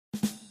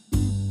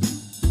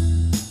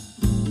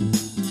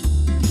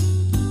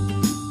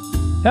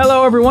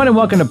Hello, everyone, and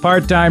welcome to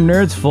Part-Time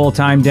Nerds,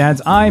 Full-Time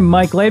Dads. I'm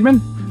Mike Laidman.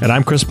 And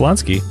I'm Chris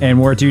Blonsky.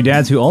 And we're two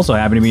dads who also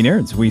happen to be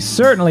nerds. We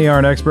certainly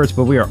aren't experts,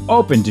 but we are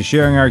open to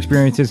sharing our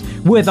experiences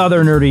with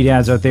other nerdy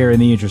dads out there in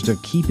the interest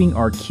of keeping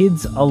our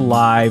kids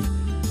alive.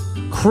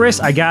 Chris,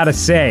 I gotta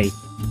say,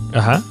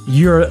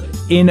 you're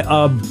in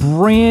a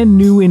brand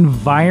new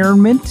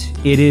environment.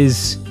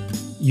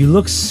 You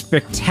look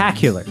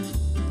spectacular.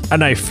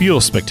 And I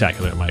feel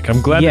spectacular, Mike.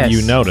 I'm glad that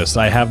you noticed.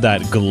 I have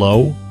that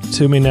glow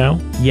to me now.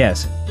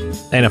 Yes.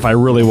 And if I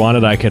really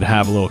wanted, I could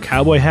have a little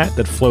cowboy hat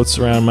that floats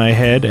around my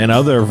head and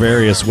other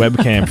various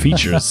webcam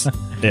features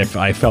if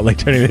I felt like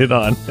turning it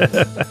on.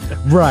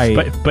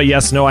 Right. But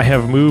yes, no, I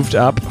have moved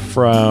up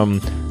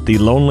from the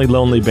lonely,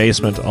 lonely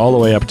basement all the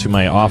way up to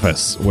my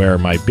office where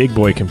my big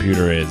boy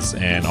computer is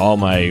and all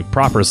my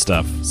proper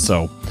stuff.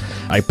 So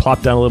I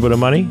plopped down a little bit of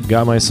money,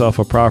 got myself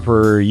a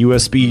proper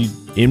USB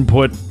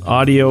input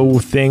audio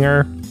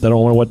thinger. I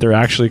don't know what they're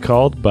actually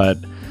called, but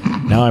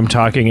now I'm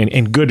talking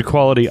in good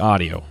quality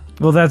audio.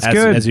 Well, that's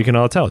good. As you can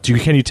all tell.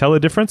 Can you tell the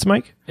difference,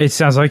 Mike? It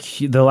sounds like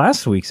the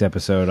last week's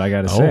episode, I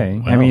gotta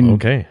say. Well, I mean,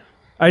 okay.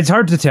 It's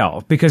hard to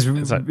tell because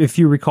if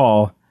you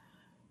recall,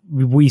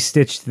 we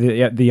stitched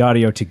the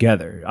audio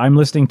together. I'm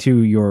listening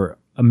to your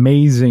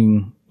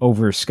amazing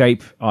over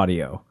Skype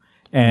audio.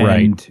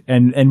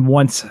 And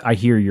once I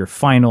hear your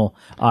final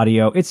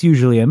audio, it's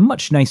usually a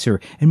much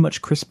nicer and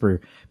much crisper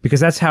because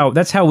that's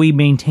how we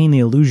maintain the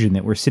illusion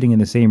that we're sitting in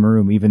the same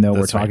room, even though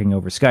we're talking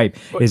over Skype.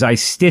 Is I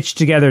stitch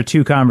together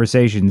two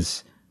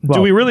conversations. Well,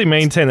 do we really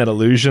maintain that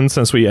illusion?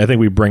 Since I think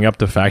we bring up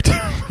the fact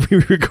we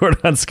record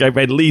on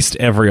Skype at least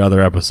every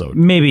other episode.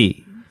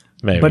 Maybe,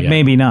 but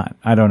maybe not.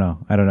 I don't know.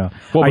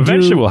 Well,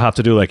 eventually we'll have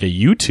to do like a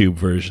YouTube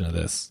version of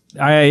this.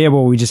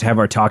 Well, we just have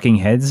our talking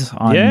heads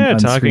on. Yeah,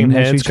 talking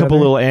heads, couple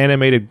other. Little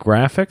animated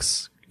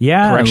graphics.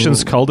 Yeah,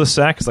 corrections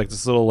cul-de-sac. It's like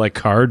this little like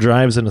car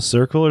drives in a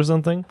circle or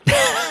something.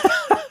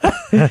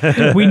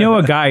 We know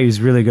a guy who's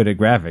really good at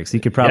graphics. He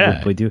could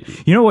probably do.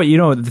 You know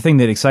what? The thing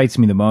that excites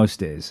me the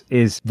most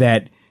is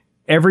that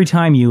every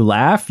time you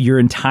laugh, your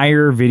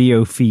entire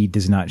video feed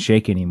does not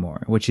shake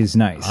anymore, which is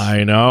nice.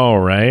 I know,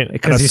 right?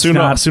 Because soon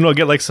I'll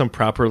get like some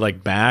proper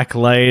like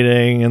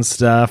backlighting and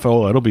stuff.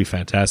 Oh, it'll be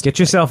fantastic. Get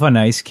yourself a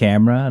nice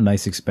camera, a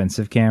nice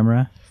expensive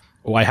camera.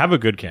 Well, I have a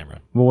good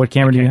camera. Well, what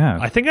camera do you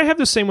have? I think I have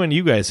the same one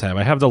you guys have.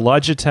 I have the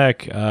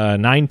Logitech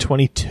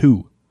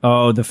 922.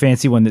 Oh, the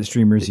fancy one that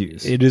streamers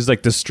use. It is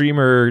like the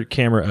streamer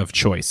camera of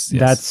choice.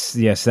 Yes.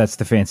 That's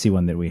the fancy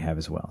one that we have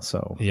as well.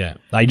 So yeah,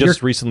 I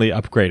just recently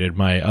upgraded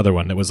my other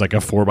one that was like a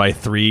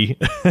 4x3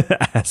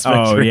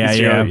 aspect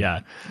ratio.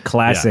 Yeah,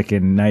 classic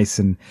and nice.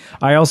 And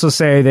I also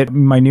say that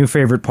my new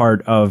favorite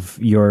part of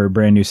your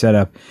brand new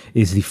setup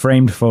is the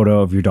framed photo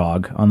of your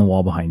dog on the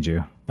wall behind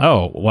you.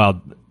 Oh,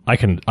 well, I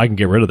can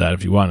get rid of that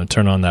if you want and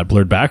turn on that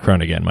blurred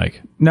background again,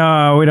 Mike.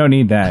 No, we don't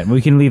need that.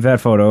 We can leave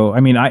that photo. I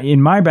mean,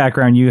 in my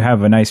background, you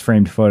have a nice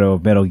framed photo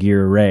of Metal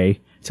Gear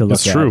Ray to look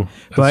at. That's true.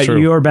 But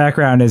your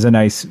background is a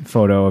nice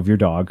photo of your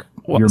dog,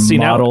 your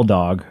model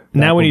dog.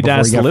 Now we need to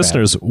ask the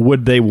listeners,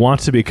 would they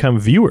want to become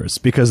viewers?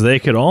 Because they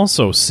could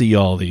also see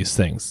all these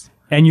things.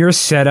 And your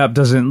setup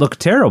doesn't look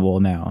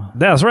terrible now.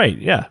 That's right,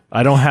 yeah.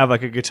 I don't have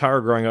like a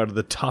guitar growing out of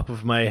the top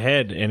of my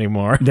head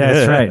anymore.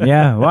 That's right,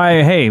 yeah.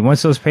 Why? Hey,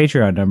 once those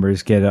Patreon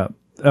numbers get up.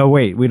 Oh,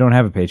 wait, we don't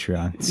have a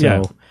Patreon. So.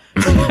 Yeah.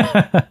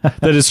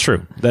 That is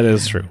true.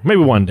 Maybe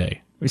one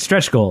day.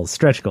 Stretch goals.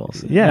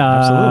 Yeah,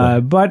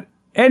 absolutely. But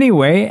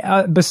anyway,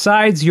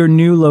 besides your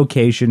new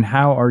location,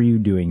 how are you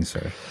doing,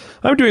 sir?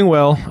 I'm doing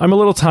well. I'm a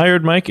little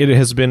tired, Mike. It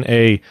has been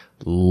a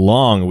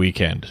long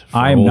weekend.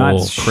 I'm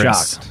not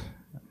shocked.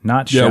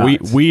 Not shocked.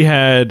 Yeah, we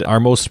had our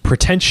most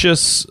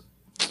pretentious,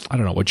 I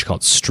don't know what you call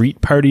it,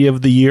 street party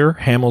of the year,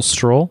 Hamel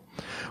Stroll,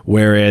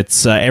 where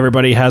it's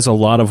everybody has a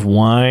lot of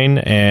wine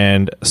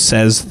and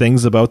says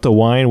things about the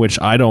wine, which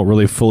I don't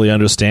really fully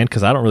understand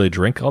because I don't really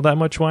drink all that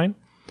much wine.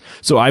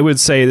 So I would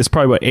say this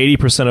probably about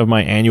 80% of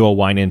my annual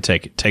wine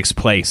intake takes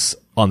place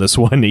on this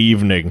one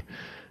evening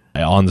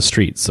on the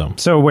street.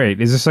 So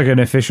wait, is this like an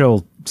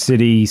official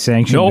city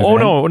sanctioned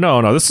event?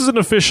 No. This is an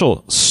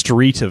official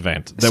street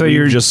event that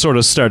we just sort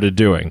of started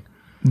doing.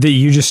 That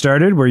you just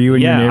started? Where you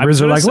and your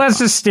neighbors are like, let's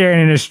just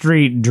stand in a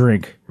street and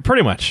drink.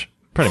 Pretty much.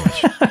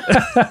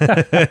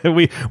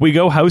 we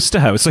go house to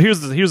house. So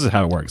here's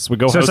how it works. We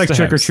go house to house. So it's like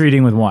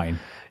trick-or-treating with wine.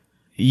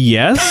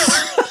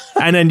 Yes.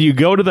 And then you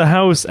go to the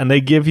house and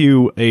they give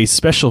you a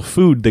special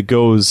food that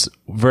goes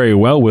very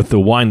well with the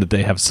wine that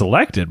they have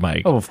selected,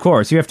 Mike. Oh, of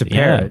course. You have to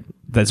pair it.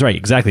 That's right.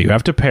 Exactly. You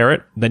have to pair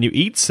it. Then you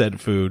eat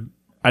said food.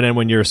 And then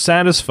when you're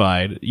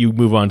satisfied, you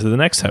move on to the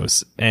next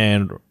house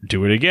and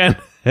do it again.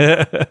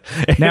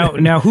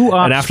 Now who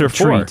opts for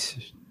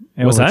treat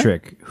over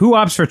trick? Who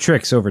opts for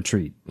tricks over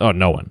treat? Oh,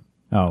 no one.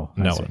 Oh,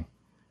 no one.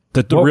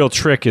 The real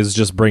trick is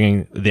just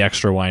bringing the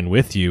extra wine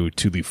with you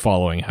to the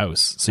following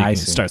house, so you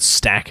can start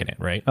stacking it,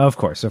 right? Of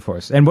course.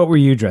 And what were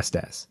you dressed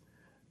as?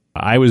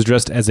 I was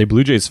dressed as a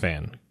Blue Jays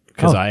fan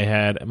because I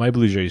had my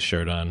Blue Jays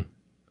shirt on.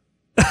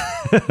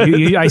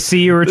 I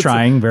see you were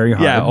trying very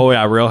hard. Yeah. Oh,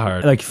 yeah. Real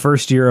hard. Like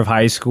first year of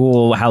high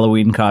school,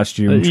 Halloween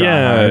costume.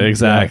 Yeah,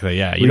 exactly.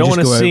 Yeah. You don't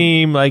want to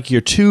seem like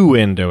you're too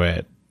into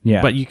it.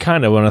 Yeah. But you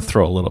kind of want to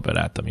throw a little bit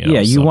at them. You know?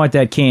 Yeah, you want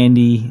that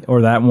candy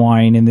or that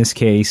wine in this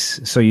case.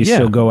 So you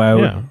still go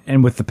out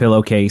and with the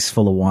pillowcase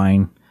full of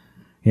wine.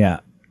 Yeah.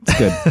 It's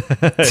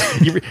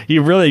good.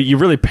 you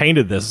really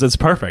painted this. It's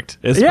perfect.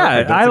 It's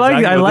perfect. I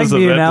like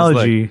the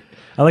analogy.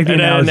 I like the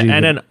analogy.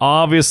 And then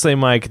obviously,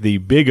 Mike, the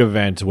big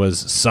event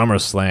was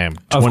SummerSlam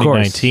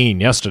 2019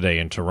 yesterday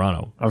in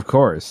Toronto. Of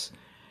course.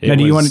 It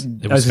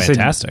was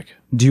fantastic.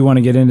 Do you want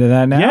to get into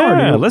that now?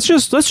 Yeah, let's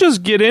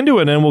just get into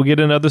it, and then we'll get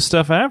into other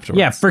stuff afterwards.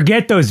 Yeah,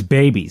 forget those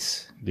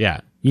babies.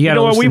 Yeah, you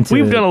know what?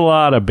 We've done a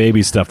lot of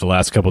baby stuff the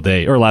last couple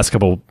days or last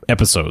couple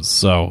episodes,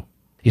 so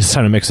it's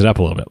time to mix it up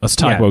a little bit. Let's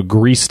talk about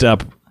greased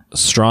up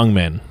strong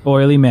men,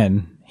 oily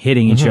men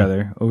hitting each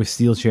other with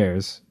steel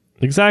chairs.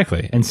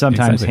 Exactly, and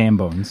sometimes ham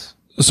bones.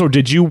 So,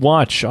 did you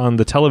watch on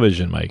the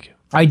television, Mike?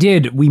 I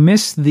did. We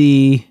missed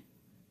the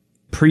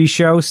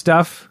pre-show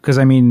stuff because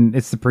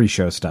it's the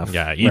pre-show stuff.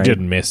 Yeah, you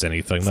didn't miss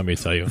anything, let me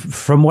tell you.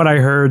 From what I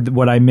heard,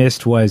 what I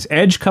missed was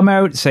Edge come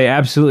out, say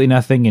absolutely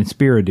nothing, and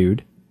spear a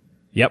dude.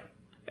 Yep.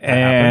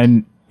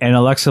 And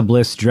Alexa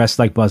Bliss dressed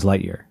like Buzz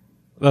Lightyear.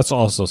 That's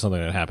also something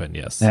that happened,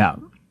 yes. Yeah.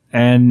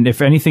 And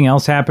if anything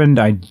else happened,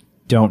 I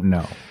don't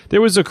know.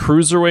 There was a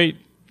cruiserweight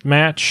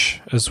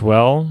match as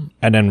well,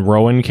 and then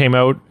Rowan came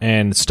out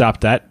and stopped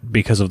that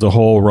because of the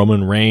whole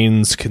Roman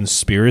Reigns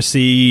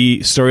conspiracy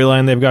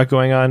storyline they've got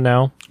going on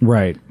now.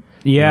 Right.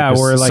 Yeah,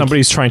 where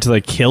somebody's trying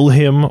to kill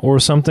him or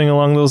something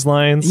along those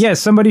lines. Yeah,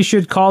 somebody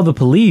should call the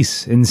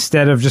police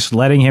instead of just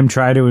letting him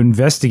try to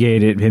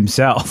investigate it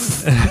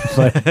himself.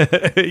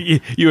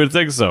 You would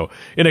think so.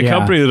 In a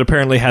company that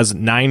apparently has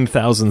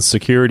 9,000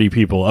 security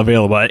people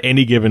available at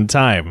any given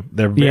time,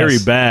 they're very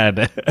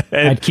bad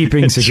at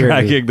keeping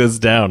security, tracking this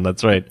down.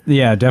 That's right.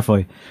 Yeah,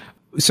 definitely.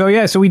 So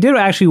we did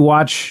actually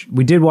watch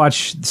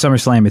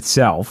SummerSlam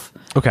itself.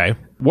 Okay.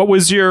 What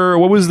was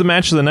the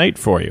match of the night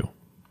for you?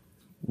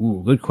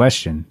 Ooh, good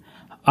question.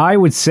 I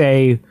would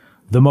say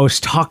the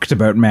most talked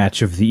about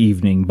match of the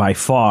evening by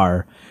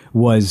far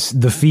was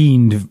The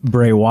Fiend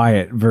Bray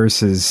Wyatt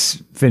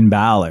versus Finn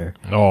Balor.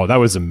 Oh, that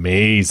was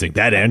amazing.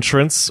 That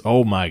entrance.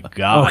 Oh my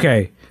God.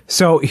 Okay.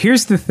 So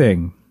here's the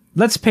thing.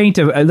 Let's paint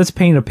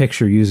a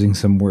picture using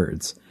some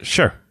words.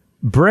 Sure.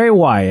 Bray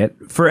Wyatt,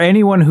 for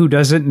anyone who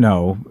doesn't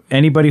know,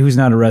 anybody who's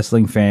not a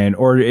wrestling fan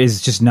or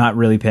is just not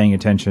really paying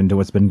attention to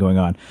what's been going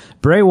on,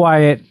 Bray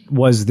Wyatt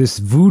was this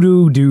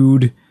voodoo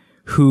dude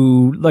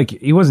who,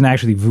 he wasn't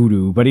actually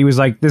voodoo, but he was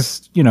like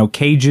this,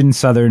 Cajun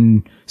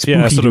Southern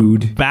spooky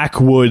dude.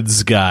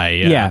 Backwoods guy.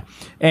 Yeah.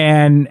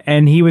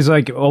 And he was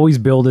always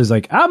billed as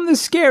I'm the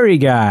scary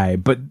guy,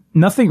 but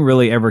nothing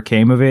really ever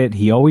came of it.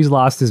 He always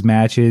lost his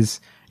matches,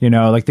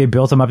 they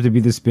built him up to be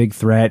this big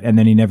threat and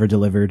then he never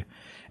delivered.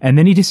 And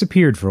then he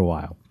disappeared for a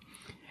while.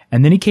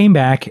 And then he came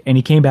back as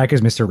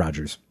Mr.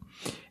 Rogers.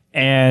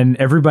 And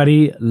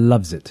everybody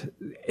loves it.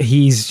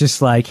 He's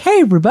just like,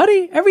 hey,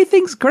 everybody,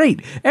 everything's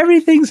great.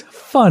 Everything's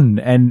fun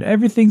and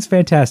everything's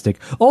fantastic.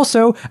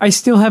 Also, I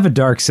still have a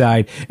dark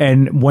side.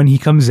 And when he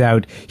comes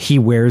out, he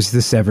wears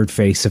the severed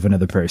face of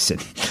another person.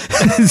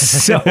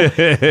 So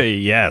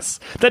yes,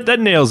 that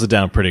nails it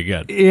down pretty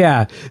good.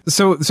 Yeah.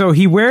 So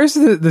he wears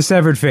the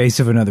severed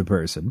face of another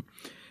person.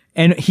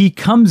 And he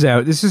comes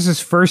out. This is his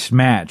first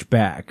match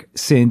back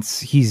since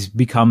he's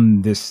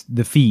become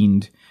the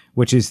Fiend,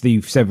 which is the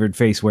severed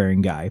face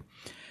wearing guy.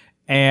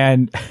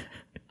 And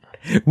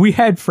we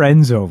had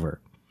friends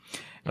over.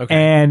 Okay.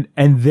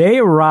 And they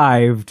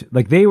arrived,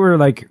 they were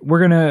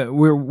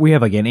we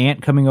have an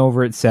aunt coming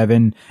over at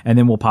 7 and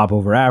then we'll pop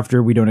over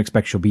after. We don't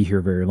expect she'll be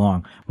here very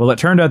long. Well, it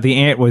turned out the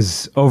aunt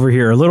was over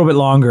here a little bit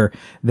longer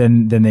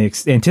than they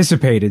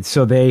anticipated.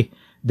 So they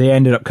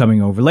ended up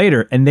coming over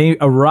later and they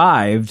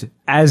arrived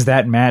as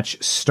that match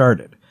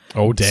started.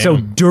 Oh, damn. So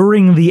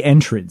during the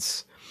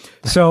entrance.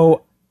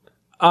 So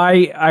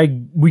I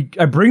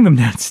bring them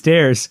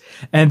downstairs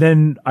and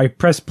then I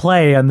press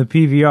play on the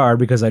PVR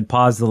because I'd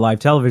paused the live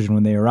television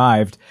when they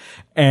arrived.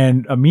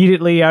 And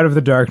immediately out of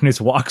the darkness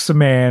walks a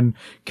man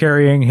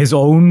carrying his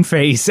own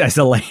face as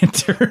a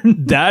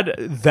lantern.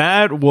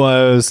 That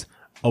was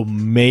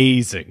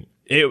amazing.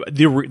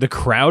 The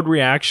crowd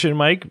reaction,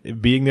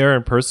 Mike, being there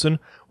in person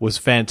was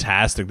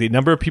fantastic. The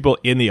number of people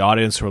in the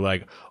audience were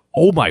like,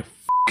 oh my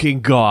fucking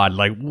God,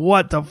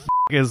 what the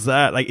is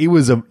that? It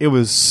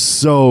was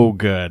so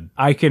good.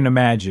 I can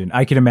imagine.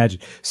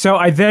 So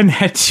I then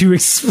had to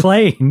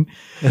explain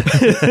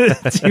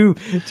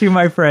to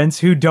my friends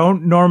who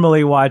don't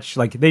normally watch,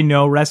 they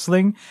know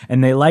wrestling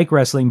and they like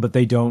wrestling, but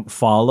they don't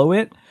follow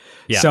it.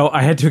 Yeah. So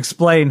I had to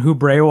explain who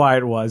Bray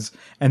Wyatt was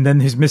and then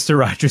his Mr.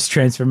 Rogers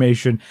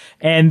transformation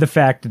and the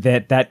fact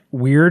that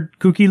weird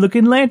kooky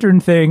looking lantern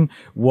thing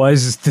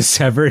was the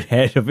severed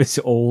head of his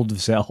old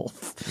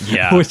self.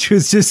 Yeah. Which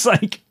was just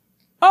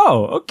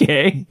oh,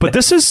 okay. But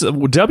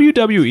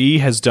WWE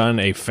has done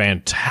a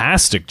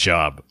fantastic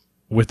job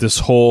with this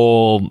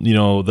whole,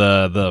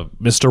 the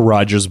Mr.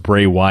 Rogers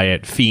Bray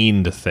Wyatt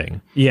Fiend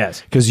thing.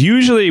 Yes. Because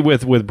usually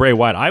with Bray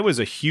Wyatt, I was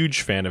a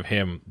huge fan of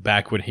him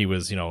back when he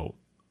was,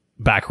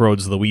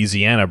 Backroads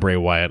Louisiana Bray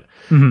Wyatt.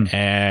 Mm-hmm.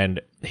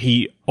 And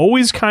he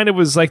always kind of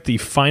was like the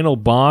final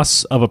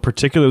boss of a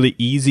particularly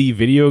easy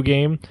video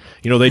game.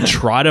 They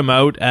trot him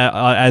out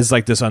as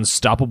like this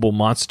unstoppable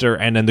monster,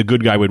 and then the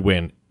good guy would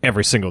win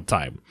every single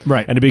time.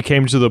 Right. And it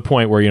became to the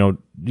point where,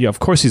 of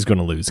course he's going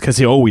to lose because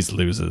he always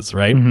loses,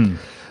 right? Mm-hmm.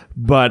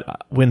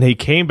 But when they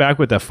came back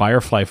with the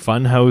Firefly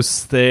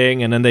Funhouse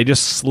thing, and then they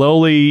just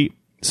slowly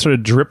sort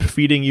of drip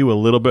feeding you a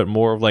little bit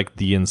more of like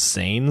the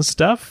insane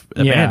stuff,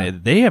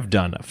 man, they have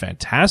done a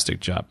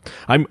fantastic job.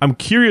 I'm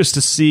curious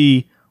to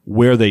see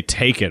where they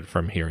take it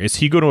from here. Is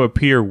he going to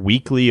appear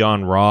weekly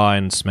on Raw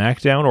and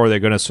SmackDown, or are they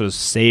going to sort of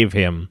save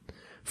him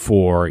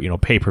for,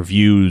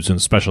 pay-per-views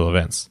and special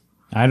events?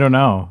 I don't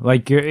know.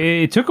 Like,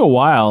 it took a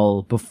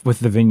while with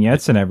the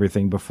vignettes and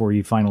everything before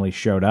he finally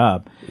showed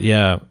up.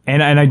 Yeah.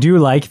 And I do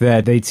like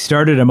that they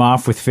started him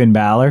off with Finn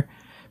Balor,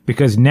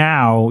 because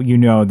now you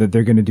know that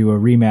they're going to do a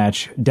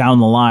rematch down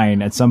the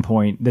line at some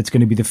point that's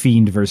going to be the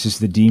Fiend versus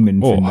the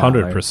Demon. Oh, Finn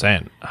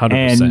 100%.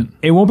 100%. And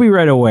it won't be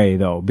right away,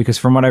 though, because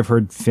from what I've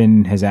heard,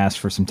 Finn has asked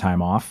for some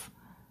time off.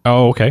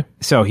 Oh, okay.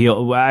 So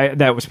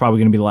that was probably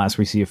going to be the last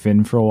we see of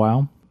Finn for a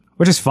while,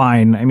 which is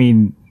fine. I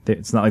mean,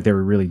 it's not like they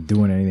were really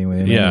doing anything with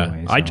it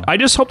anyway. So. I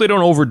just hope they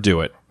don't overdo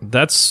it.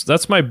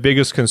 That's my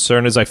biggest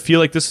concern, is I feel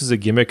like this is a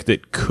gimmick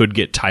that could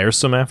get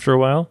tiresome after a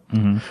while.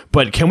 Mm-hmm.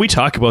 But can we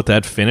talk about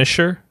that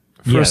finisher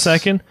for a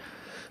second?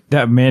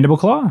 That mandible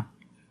claw?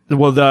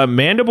 Well, the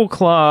mandible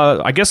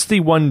claw, I guess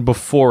the one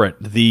before it,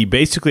 the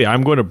basically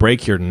I'm going to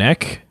break your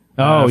neck.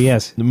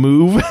 Yes.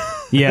 Move.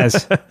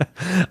 Yes.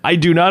 I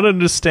do not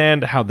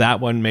understand how that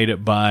one made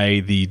it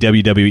by the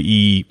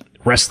WWE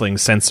wrestling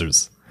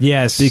censors.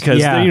 Yes.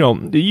 Because,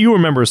 you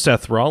remember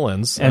Seth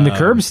Rollins. And the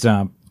curb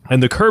stomp.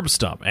 And the curb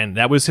stomp. And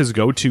that was his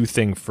go-to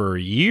thing for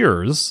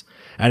years.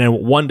 And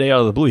then one day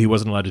out of the blue, he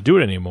wasn't allowed to do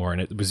it anymore. And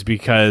it was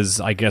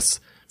because, I guess,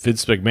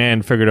 Vince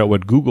McMahon figured out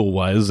what Google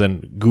was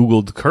and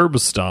Googled curb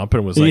stomp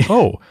and was like,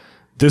 oh,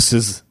 this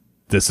is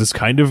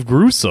kind of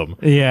gruesome.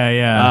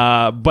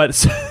 Yeah. But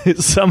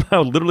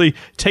somehow literally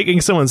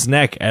taking someone's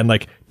neck and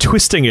like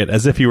twisting it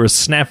as if you were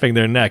snapping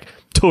their neck,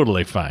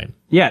 totally fine.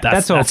 Yeah,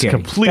 that's okay. That's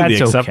completely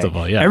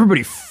acceptable. Okay. Yeah.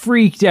 Everybody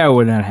freaked out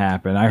when that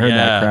happened. I heard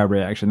that crowd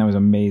reaction. That was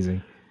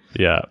amazing.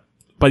 Yeah.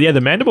 But yeah,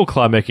 the mandible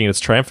claw making its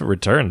triumphant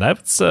return,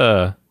 that's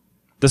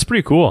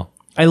pretty cool.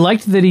 I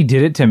liked that he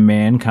did it to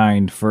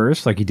Mankind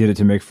first, like he did it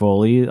to Mick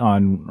Foley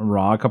on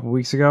Raw a couple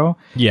weeks ago.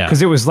 Yeah.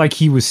 Because it was like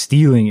he was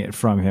stealing it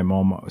from him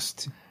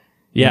almost.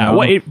 Yeah,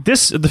 well,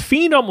 the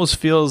Fiend almost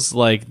feels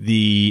like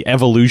the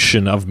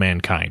evolution of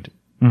Mankind.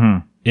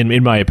 Mm-hmm.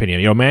 In my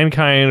opinion,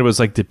 Mankind was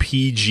like the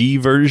PG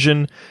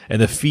version, and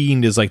the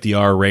Fiend is like the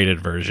R-rated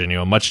version.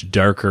 Much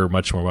darker,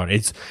 much more.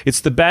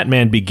 It's the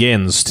Batman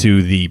Begins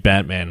to the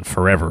Batman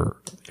Forever.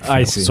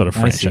 Sort of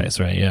franchise,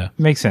 right? Yeah,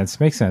 makes sense.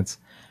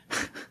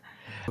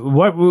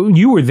 What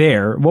you were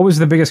there? What was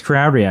the biggest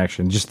crowd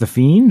reaction? Just the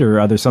Fiend, or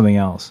other something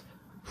else?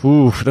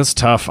 Ooh, that's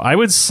tough. I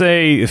would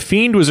say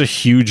Fiend was a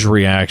huge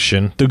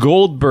reaction. The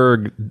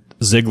Goldberg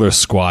Ziggler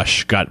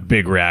squash got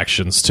big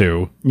reactions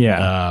too.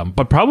 Yeah.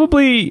 But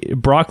probably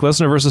Brock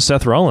Lesnar versus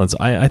Seth Rollins.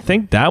 I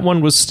think that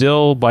one was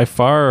still by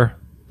far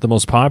the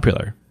most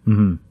popular.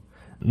 Mm-hmm.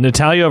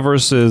 Natalia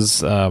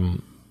versus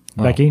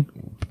Becky?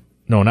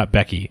 No, not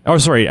Becky. Oh,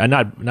 sorry,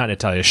 not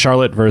Natalia.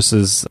 Charlotte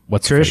versus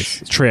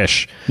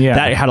Trish. Yeah.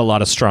 That had a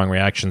lot of strong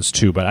reactions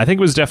too, but I think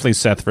it was definitely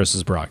Seth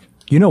versus Brock.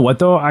 You know what,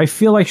 though? I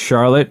feel like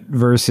Charlotte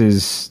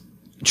versus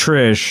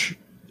Trish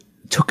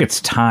took its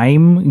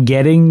time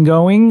getting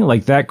going.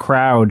 Like, that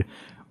crowd,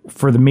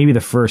 for maybe the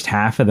first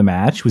half of the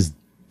match, was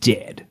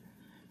dead.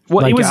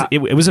 Well, it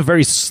was a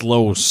very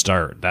slow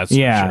start, that's for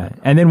sure.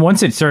 And then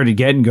once it started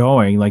getting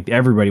going, like,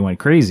 everybody went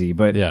crazy.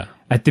 But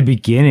at the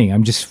beginning,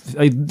 I'm just...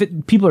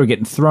 people are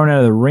getting thrown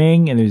out of the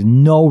ring, and there's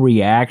no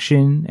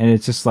reaction, and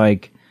it's just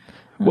like...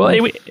 Well,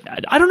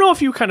 I don't know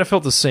if you kind of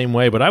felt the same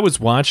way, but I was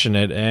watching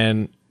it,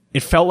 and...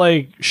 it felt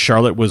like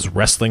Charlotte was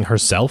wrestling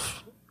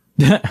herself.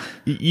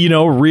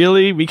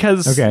 Really?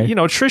 Because,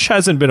 Trish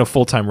hasn't been a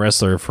full-time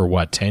wrestler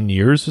for, 10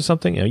 years or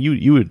something?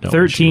 You would know.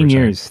 13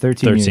 years.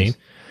 13 years.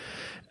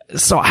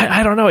 So,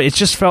 I don't know. It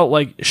just felt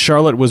like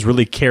Charlotte was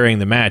really carrying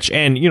the match.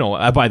 And,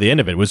 by the end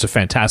of it, it was a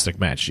fantastic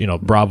match.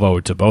 Bravo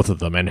to both of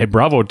them. And hey,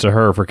 bravo to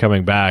her for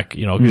coming back,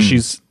 because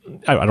she's...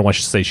 I don't want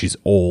you to say she's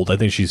old. I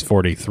think she's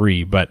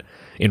 43, but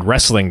in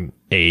wrestling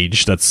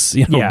age, that's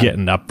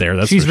getting up there.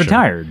 That's she's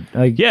retired.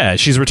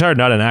 She's retired,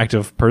 not an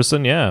active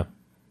person. Yeah,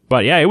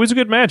 but it was a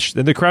good match.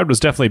 The crowd was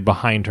definitely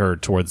behind her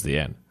towards the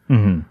end.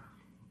 Mm-hmm.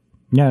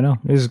 Yeah, no,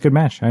 it was a good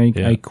match.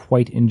 I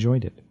quite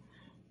enjoyed it.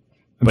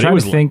 But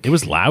it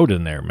was loud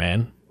in there,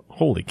 man.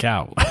 Holy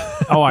cow!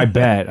 Oh, I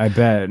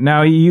bet.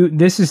 Now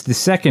this is the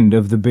second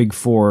of the big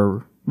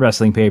 4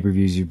 wrestling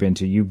pay-per-views you've been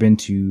to. You've been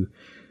to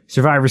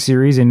Survivor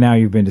Series, and now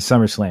you've been to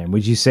SummerSlam.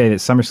 Would you say that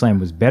SummerSlam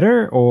was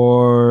better,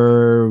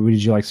 or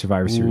did you like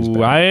Survivor Series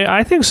better?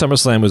 I think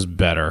SummerSlam was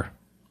better.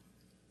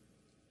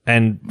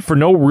 And for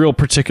no real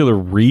particular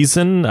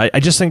reason, I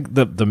just think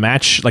the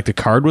match, like the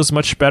card was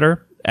much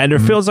better. And it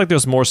feels like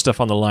there's more stuff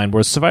on the line,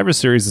 whereas Survivor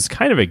Series is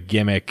kind of a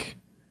gimmick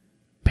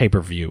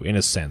pay-per-view in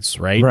a sense,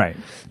 right? Right.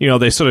 You know,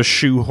 they sort of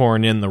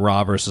shoehorn in the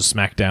Raw versus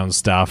SmackDown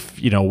stuff,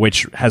 you know,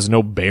 which has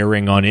no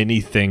bearing on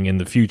anything in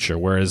the future,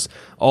 whereas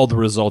all the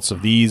results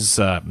of these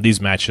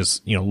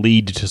matches, you know,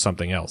 lead to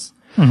something else.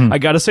 I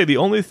got to say, the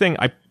only thing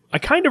I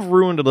kind of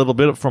ruined a little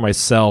bit for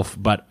myself,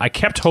 but I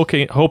kept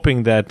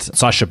hoping that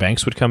Sasha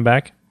Banks would come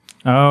back.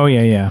 Oh,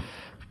 yeah.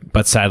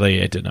 But sadly,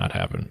 it did not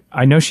happen.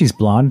 I know she's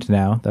blonde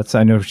now.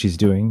 I know what she's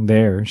doing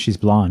there. She's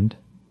blonde.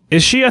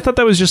 Is she? I thought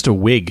that was just a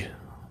wig.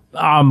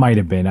 Might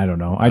have been. I don't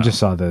know. I just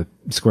saw the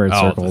squared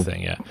circle the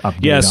thing,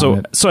 yeah.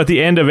 So at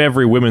the end of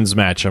every women's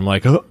match, I'm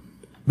like, oh,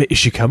 is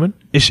she coming?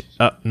 Is she?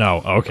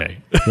 No. Okay.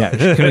 Yeah. She's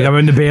going to come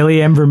in the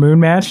Bailey Ember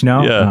Moon match?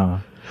 No. Yeah.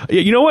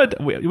 You know what?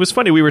 It was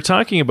funny. We were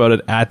talking about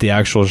it at the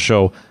actual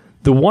show.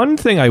 The one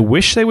thing I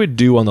wish they would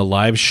do on the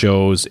live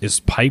shows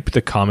is pipe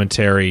the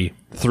commentary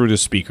through the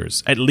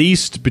speakers, at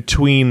least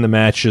between the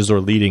matches or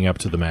leading up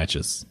to the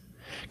matches.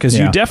 Because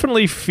you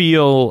definitely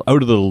feel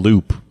out of the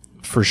loop,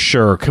 for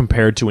sure,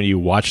 compared to when you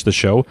watch the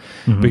show.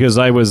 Because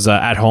I was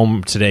at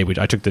home today, which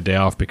I took the day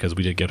off because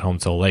we didn't get home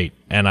till late,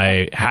 and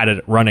I had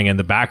it running in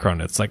the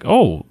background. It's like,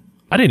 oh,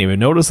 I didn't even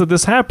notice that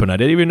this happened. I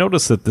didn't even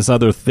notice that this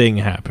other thing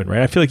happened,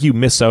 right? I feel like you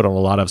miss out on a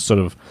lot of sort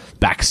of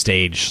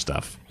backstage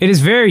stuff. It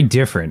is very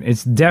different.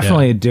 It's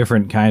definitely a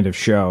different kind of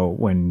show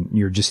when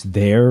you're just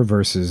there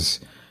versus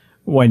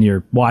when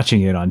you're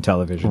watching it on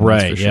television.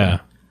 Right, yeah.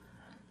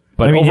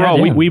 But I mean,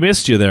 overall, we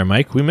missed you there,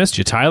 Mike. We missed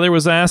you. Tyler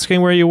was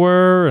asking where you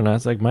were, and I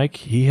was like, Mike,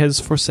 he has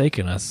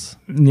forsaken us.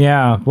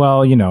 Yeah,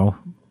 well, you know.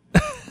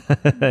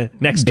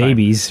 Next time.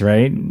 Babies,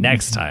 right?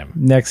 Next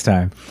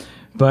time.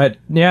 But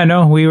yeah,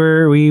 no, we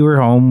were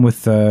home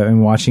with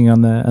and watching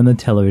on the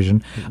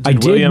television.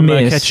 Did William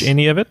catch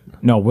any of it?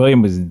 No,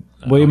 William was in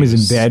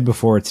bed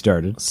before it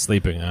started.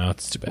 Sleeping. Oh,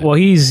 it's too bad. Well,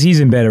 he's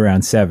in bed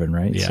around 7,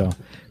 right? Yeah. So,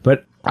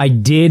 but I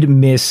did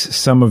miss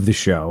some of the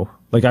show.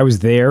 Like, I was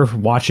there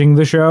watching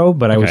the show,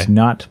 but I was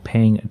not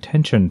paying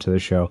attention to the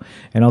show.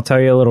 And I'll tell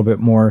you a little bit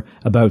more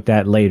about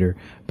that later.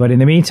 But in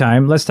the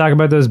meantime, let's talk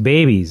about those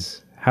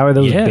babies. How are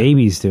those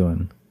babies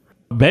doing?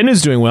 Ben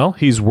is doing well.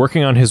 He's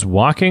working on his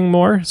walking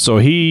more. So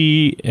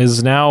he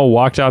is now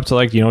walked up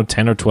to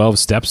 10 or 12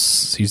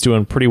 steps. He's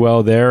doing pretty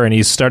well there. And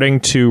he's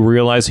starting to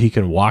realize he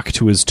can walk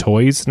to his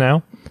toys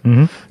now.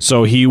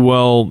 So he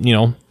will,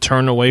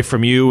 turn away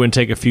from you and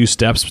take a few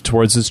steps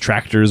towards his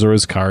tractors or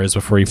his cars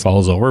before he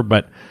falls over.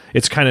 But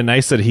it's kind of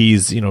nice that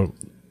he's,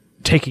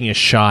 taking a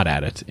shot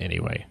at it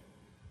anyway.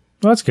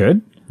 Well, that's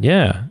good.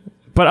 Yeah.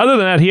 But other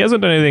than that, he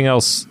hasn't done anything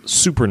else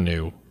super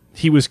new.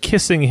 He was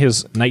kissing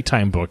his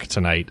nighttime book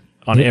tonight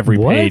on every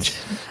page.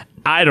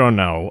 I don't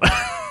know.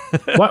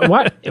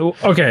 What?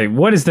 Okay,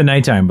 what is the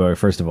nighttime book,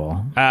 first of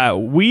all?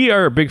 We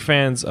are big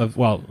fans of,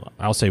 well,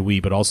 I'll say we,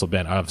 but also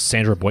Ben, of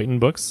Sandra Boynton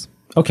books.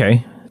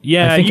 Okay.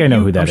 Yeah, I think I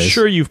know who that is. I'm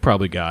sure you've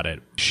probably got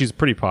it. She's a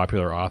pretty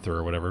popular author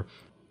or whatever.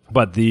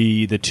 But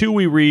the two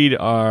we read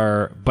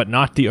are But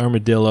Not the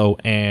Armadillo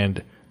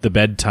and the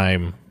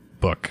Bedtime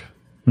book.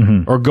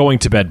 Or Going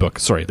to Bed book.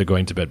 Sorry, the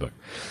Going to Bed book.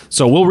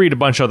 So we'll read a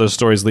bunch of other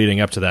stories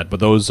leading up to that, but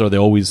those are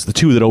the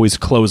two that always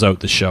close out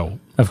the show.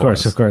 Of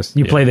course.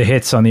 You play the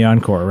hits on the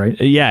encore, right?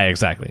 Yeah,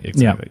 exactly.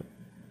 Yeah.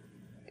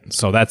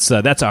 So that's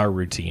our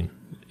routine.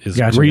 Is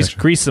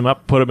grease them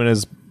up, put them in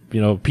his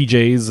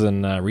PJs,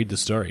 and read the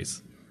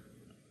stories.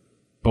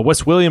 But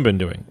what's William been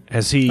doing?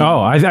 Has he? Oh,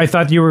 I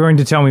thought you were going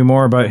to tell me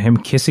more about him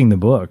kissing the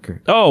book.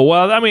 Oh,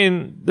 well, I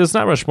mean, there's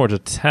not much more to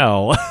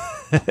tell.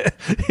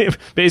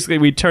 Basically,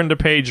 we'd turn the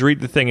page,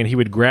 read the thing, and he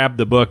would grab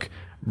the book,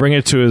 bring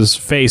it to his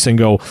face, and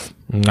go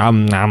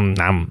nom nom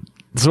nom.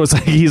 So it's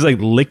like he's like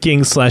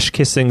licking /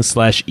 kissing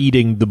 /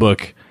 eating the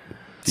book.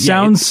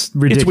 Sounds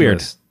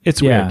ridiculous.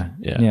 It's weird.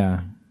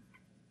 Yeah.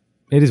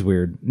 It is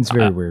weird. It's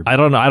very weird. I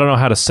don't know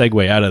how to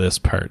segue out of this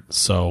part,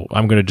 so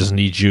I'm going to just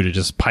need you to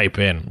just pipe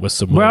in with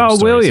some more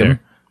stories.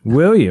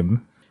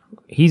 William,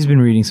 he's been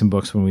reading some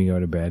books when we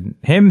go to bed.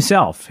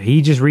 Himself.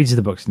 He just reads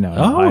the books.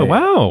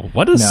 Wow.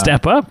 What a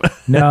step up.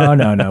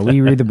 No. We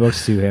read the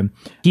books to him.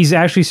 He's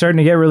actually starting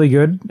to get really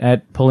good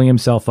at pulling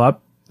himself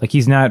up. Like,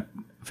 he's not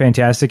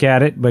fantastic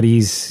at it, but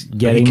he's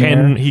getting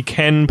there. He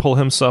can pull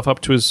himself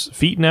up to his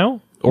feet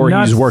now? Or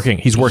he's working.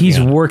 He's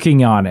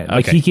working on it.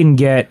 Like, he can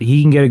get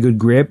a good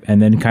grip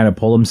and then kind of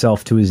pull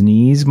himself to his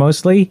knees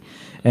mostly,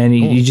 and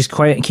he just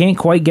can't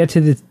quite get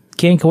to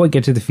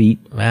the feet.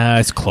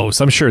 It's close.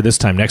 I'm sure this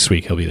time next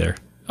week he'll be there.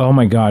 Oh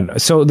my god!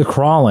 So the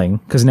crawling,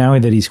 because now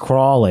that he's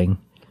crawling,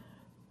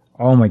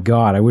 oh my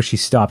god! I wish he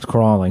stopped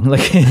crawling.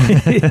 Like,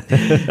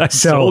 I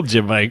told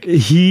you, Mike.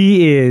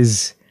 He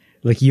is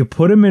like, you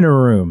put him in a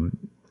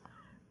room,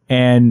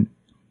 and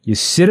you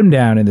sit him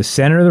down in the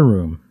center of the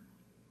room.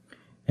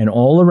 And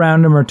all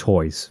around him are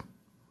toys.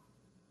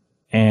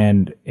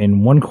 And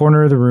in one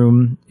corner of the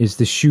room is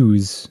the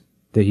shoes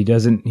that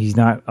he's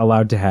not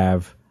allowed to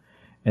have.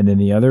 And then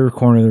the other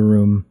corner of the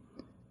room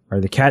are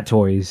the cat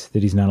toys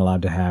that he's not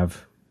allowed to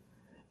have.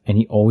 and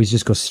he always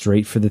just goes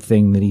straight for the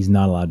thing that he's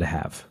not allowed to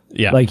have.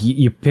 Yeah. Like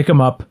you pick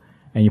him up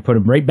and you put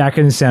him right back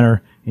in the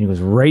center, and he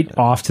goes right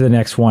off to the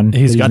next one.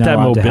 He's got that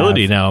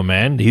mobility now,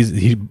 man.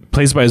 He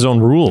plays by his own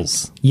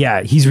rules.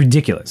 Yeah, he's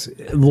ridiculous.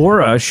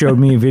 Laura showed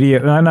me a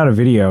video, not a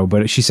video,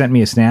 but she sent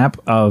me a snap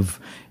of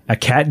a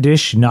cat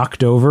dish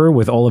knocked over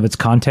with all of its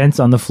contents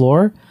on the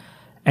floor.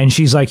 And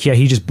she's like, yeah,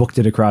 he just booked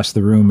it across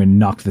the room and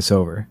knocked this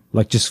over.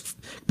 Like, just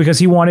because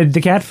he wanted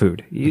the cat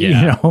food, you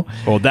know?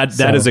 Well, that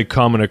is a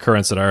common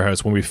occurrence at our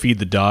house. When we feed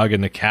the dog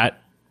and the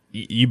cat,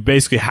 you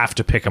basically have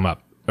to pick him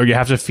up. Or you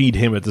have to feed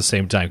him at the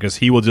same time, because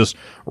he will just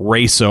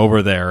race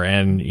over there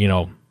and,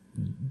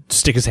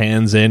 stick his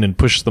hands in and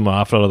push them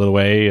off out of the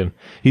way. And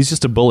he's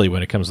just a bully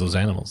when it comes to those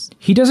animals.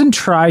 He doesn't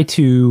try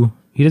to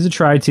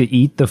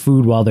eat the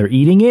food while they're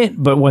eating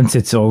it, but once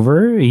it's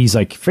over, he's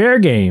like, fair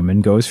game,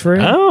 and goes for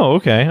it. Oh,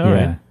 okay. All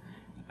right.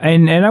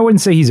 And I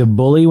wouldn't say he's a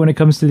bully when it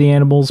comes to the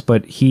animals,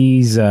 but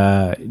he's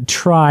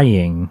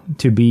trying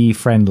to be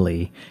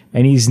friendly,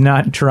 and he's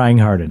not trying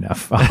hard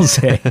enough, I'll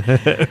say.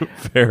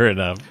 Fair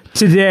enough.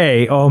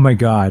 Today, oh my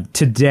God,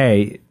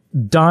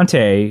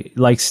 Dante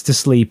likes to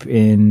sleep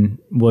in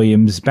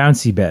William's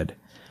bouncy bed.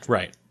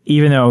 Right.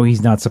 Even though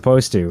he's not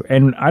supposed to.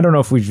 And I don't know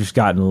if we've just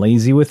gotten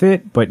lazy with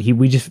it, but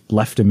we just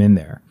left him in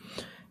there.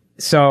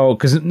 So,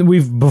 because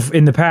we've,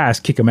 in the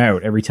past, kick him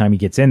out every time he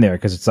gets in there,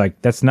 because it's like,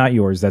 that's not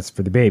yours, that's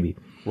for the baby.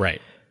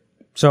 Right.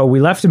 So we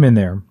left him in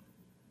there,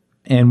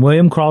 and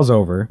William crawls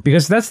over,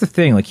 because that's the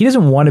thing. Like, he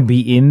doesn't want to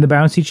be in the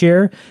bouncy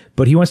chair,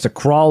 but he wants to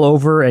crawl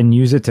over and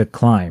use it to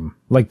climb.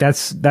 Like,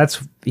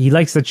 he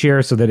likes the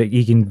chair so that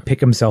he can pick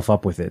himself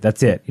up with it.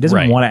 That's it. He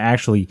doesn't want to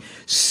actually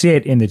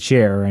sit in the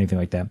chair or anything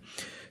like that.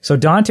 So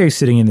Dante's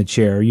sitting in the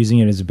chair, using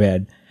it as a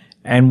bed,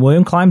 and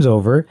William climbs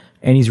over,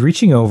 and he's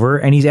reaching over,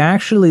 and he's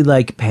actually,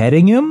 like,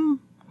 petting him,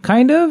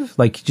 kind of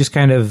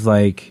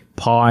like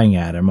pawing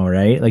at him, all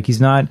right? Like,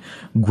 he's not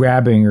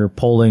grabbing or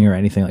pulling or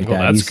anything like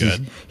that. That's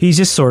good. He's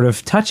just sort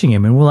of touching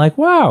him, and we're like,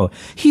 wow,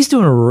 he's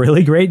doing a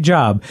really great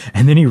job.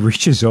 And then he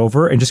reaches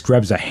over and just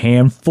grabs a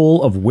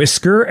handful of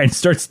whisker and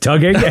starts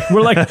tugging, and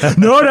we're like,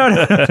 no.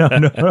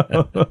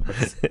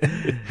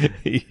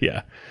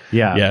 Yeah.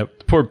 Yeah.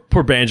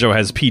 Poor Banjo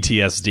has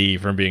PTSD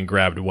from being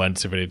grabbed one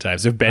too many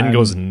times. If Ben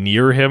goes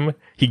near him,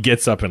 he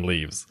gets up and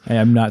leaves.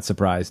 I'm not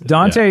surprised.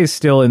 Dante is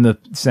still in the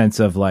sense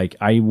of, like,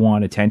 I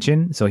want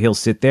attention, so he'll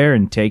sit there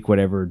and take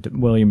whatever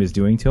William is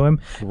doing to him,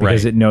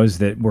 because it knows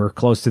that we're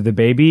close to the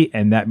baby,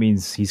 and that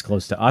means he's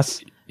close to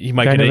us. He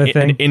might get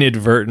an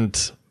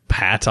inadvertent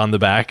pat on the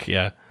back.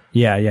 Yeah.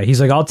 Yeah.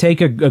 He's like, I'll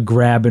take a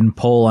grab and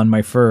pull on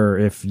my fur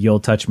if you'll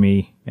touch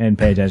me and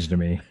pay attention to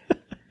me.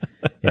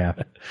 Yeah.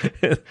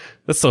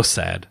 That's so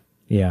sad.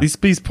 Yeah.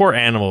 These poor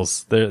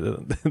animals,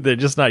 they're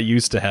just not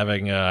used to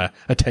having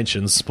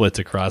attention split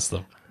across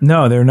them.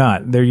 No, they're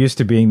not. They're used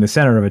to being the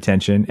center of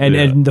attention.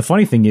 And the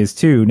funny thing is,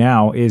 too,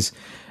 now is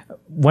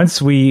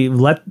once we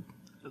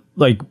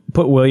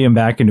put William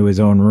back into his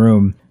own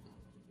room,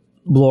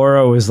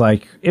 Laura was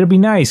like, it'll be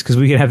nice because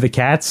we can have the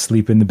cats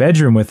sleep in the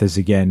bedroom with us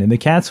again. And the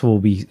cats will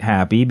be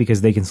happy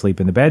because they can sleep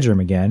in the bedroom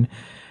again.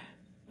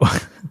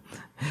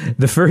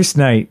 The first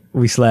night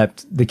we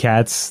slept, the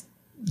cats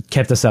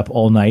kept us up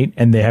all night,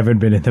 and they haven't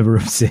been in the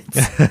room since.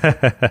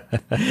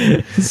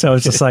 So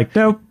it's just like,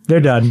 nope, they're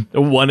done. A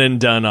one and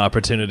done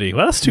opportunity.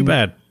 Well, that's too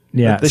bad.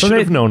 Yeah. They should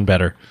have known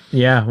better.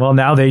 Yeah. Well,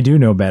 now they do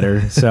know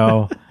better.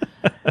 So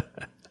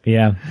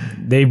yeah,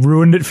 they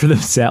ruined it for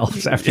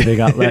themselves after they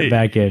got let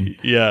back in.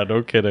 Yeah.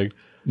 No kidding.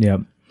 Yeah.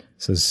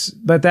 So,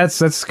 but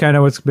that's kind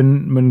of what's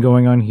been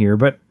going on here.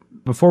 But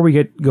before we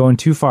get going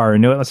too far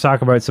into it, let's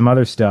talk about some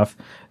other stuff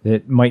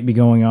that might be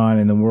going on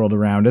in the world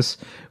around us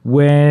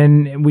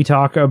when we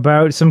talk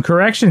about some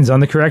corrections on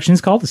the Corrections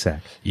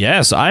Cul-de-sac.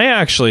 Yes, I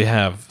actually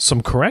have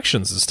some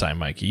corrections this time,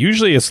 Mikey.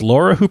 Usually it's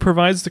Laura who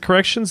provides the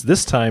corrections.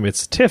 This time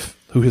it's Tiff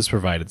who has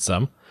provided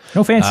some.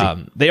 No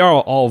fancy. They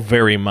are all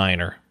very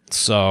minor,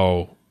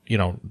 so,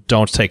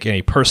 don't take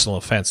any personal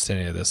offense to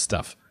any of this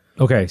stuff.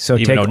 Okay, so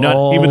even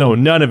though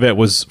none of it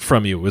was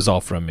from you, it was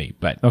all from me.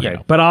 But okay,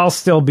 but I'll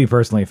still be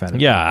personally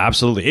offended. Yeah,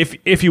 absolutely.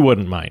 If you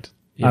wouldn't mind,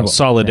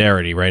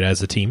 solidarity, right,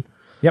 as a team.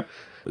 Yep.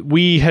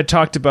 We had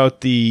talked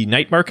about the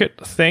night market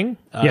thing.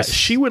 Yes.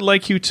 She would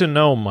like you to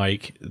know,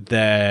 Mike,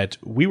 that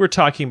we were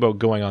talking about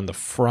going on the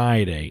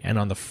Friday, and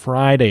on the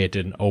Friday it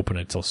didn't open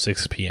until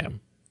 6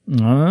 p.m.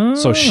 Oh.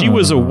 So she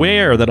was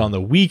aware that on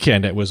the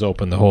weekend it was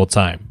open the whole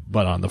time,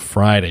 but on the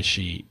Friday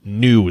she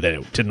knew that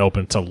it didn't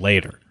open until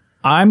later.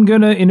 I'm going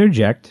to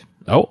interject.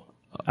 I'm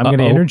going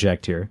to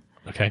interject here.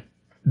 Okay.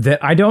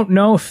 That I don't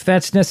know if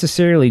that's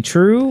necessarily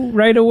true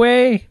right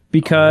away,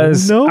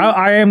 because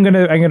I'm going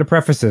to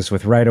preface this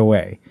with right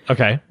away.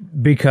 Okay.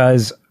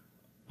 Because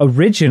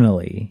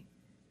originally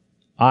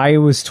I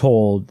was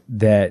told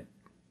that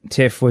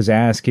Tiff was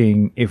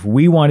asking if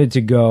we wanted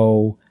to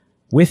go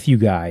with you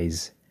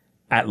guys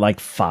at like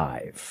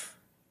 5.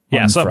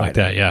 Yeah, something like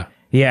that, yeah.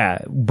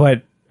 Yeah,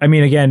 but I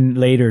mean, again,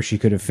 later she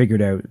could have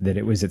figured out that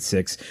it was at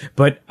 6.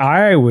 But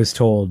I was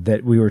told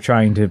that we were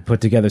trying to put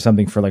together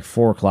something for like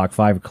 4 o'clock,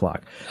 5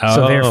 o'clock.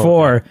 So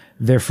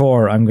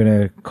therefore, I'm going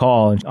to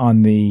call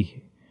on the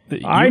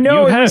I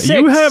know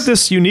you have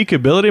this unique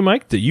ability,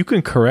 Mike, that you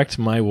can correct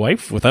my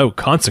wife without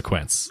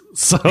consequence.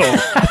 So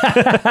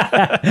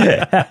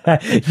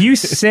you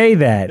say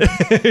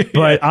that,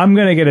 but I'm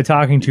gonna get a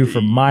talking to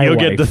from my You'll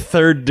wife. get the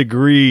 3rd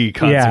degree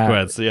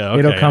consequence. Yeah, okay,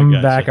 it'll come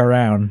back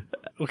around.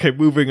 Okay,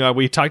 moving on.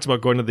 We talked about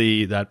going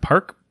to that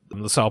park,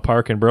 LaSalle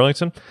Park in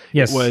Burlington.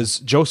 Yes. It was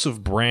Joseph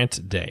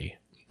Brant Day.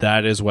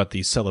 That is what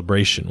the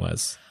celebration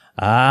was.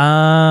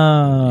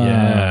 Ah.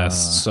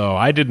 Yes. So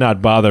I did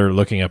not bother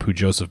looking up who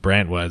Joseph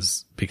Brant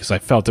was because I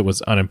felt it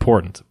was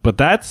unimportant. But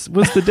that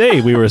was the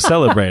day we were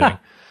celebrating.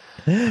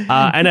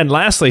 And then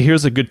lastly,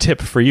 here's a good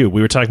tip for you.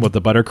 We were talking about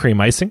the buttercream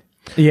icing.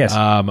 Yes.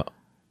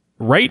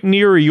 Right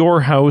near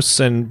your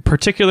house, and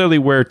particularly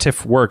where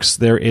Tiff works,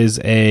 there is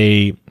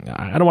I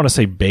don't want to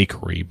say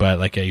bakery, but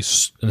like an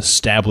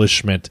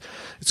establishment.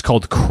 It's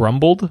called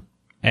Crumbled.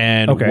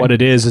 And what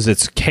it is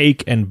it's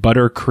cake and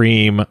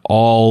buttercream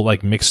all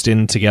like mixed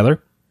in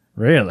together.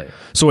 Really?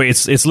 So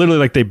it's literally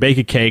like they bake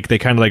a cake, they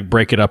kind of like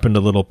break it up into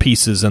little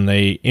pieces and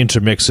they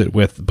intermix it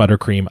with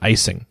buttercream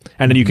icing.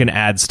 And then you can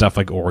add stuff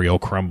like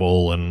Oreo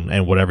crumble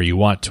and whatever you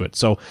want to it.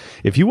 So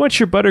if you want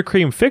your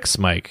buttercream fix,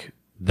 Mike,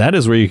 that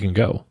is where you can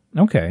go.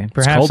 Okay.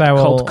 Perhaps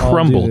called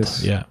Crumbled. I'll do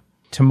this. Yeah.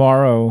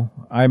 Tomorrow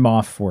I'm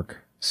off work,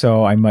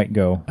 so I might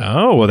go.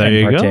 Oh, well, there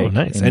you go.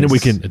 Nice. And then we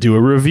can do a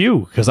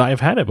review because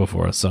I've had it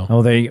before. So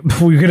we're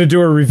going to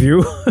do a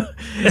review.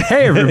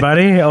 Hey,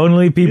 everybody.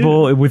 Only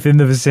people within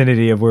the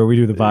vicinity of where we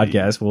do the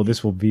podcast. Well,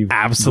 this will be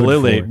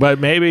absolutely. But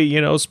maybe,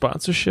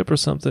 sponsorship or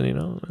something,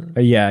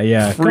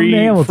 Yeah.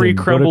 Free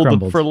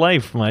crumbled for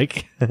life,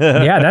 Mike.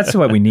 Yeah, that's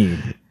what we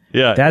need.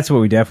 Yeah. That's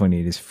what we definitely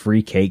need is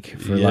free cake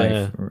for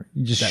life.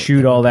 You just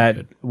shoot all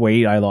that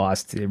weight I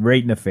lost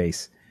right in the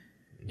face.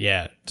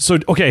 Yeah. So,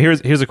 okay,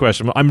 here's a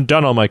question. I'm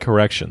done on my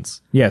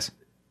corrections. Yes.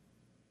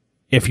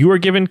 If you were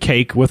given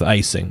cake with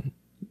icing,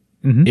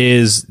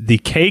 is the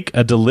cake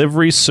a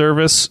delivery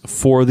service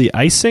for the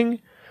icing,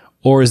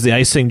 or is the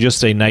icing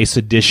just a nice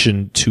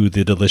addition to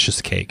the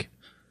delicious cake?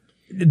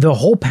 The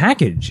whole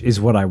package is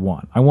what I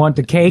want. I want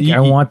the cake. I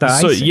want the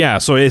icing. Yeah.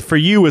 So for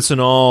you, it's an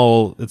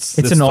all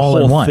the all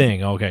in one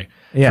thing. Okay.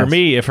 Yes.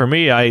 For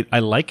me, I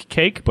like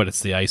cake, but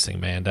it's the icing,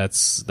 man.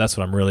 That's what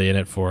I'm really in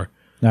it for.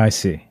 I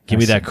see. Give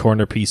me that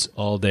corner piece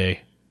all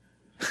day.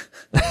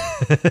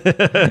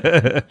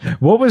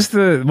 What was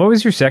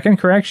your second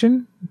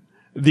correction?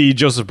 The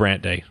Joseph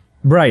Brant Day.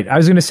 Right. I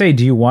was going to say,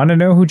 do you want to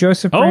know who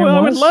Joseph Brant was? I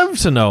would love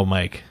to know,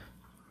 Mike.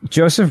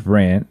 Joseph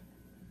Brant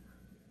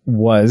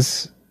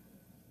was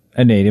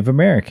a Native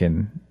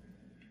American.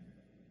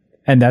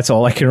 And that's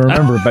all I can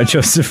remember about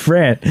Joseph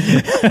Brant.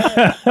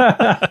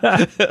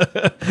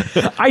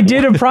 I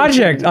did a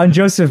project on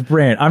Joseph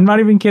Brant. I'm not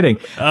even kidding.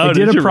 I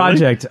did a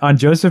project on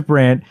Joseph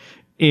Brant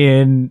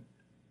in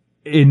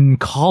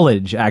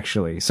college,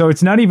 actually. So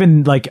it's not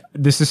even like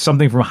this is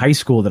something from high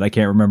school that I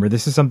can't remember.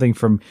 This is something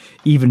from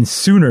even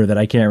sooner that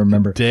I can't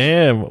remember.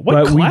 Damn.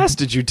 What class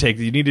did you take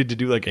that you needed to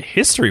do like a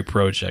history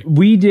project?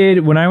 We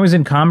did, when I was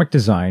in comic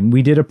design,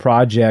 we did a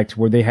project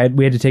where we had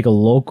to take a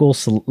local,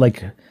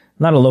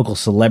 not a local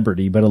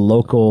celebrity, but a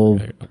local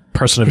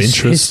person of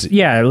interest.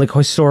 Like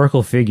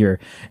historical figure.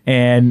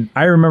 And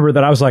I remember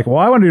that I was like, well,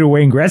 I want to do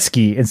Wayne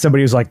Gretzky. And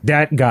somebody was like,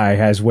 that guy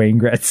has Wayne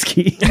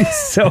Gretzky.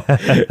 So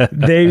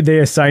they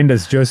assigned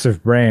us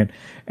Joseph Brant.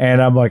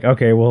 And I'm like,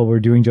 okay, well,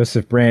 we're doing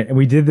Joseph Brant. And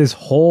we did this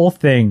whole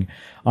thing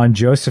on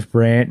Joseph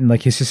Brant and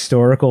like his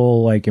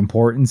historical like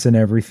importance and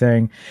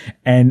everything.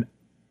 And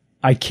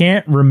I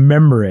can't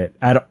remember it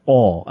at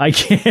all. I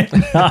can't.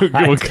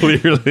 Well,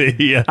 clearly,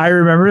 yeah. I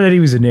remember that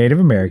he was a Native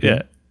American.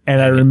 Yeah. And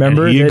I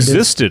remember he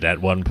existed at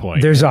one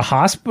point. There's a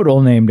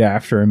hospital named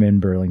after him in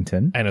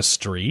Burlington. And a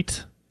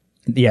street.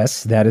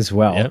 Yes, that as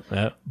well.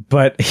 Yep.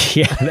 But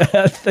yeah,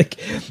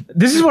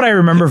 this is what I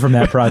remember from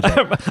that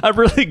project. I'm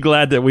really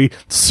glad that we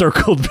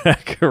circled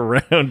back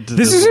around to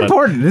this is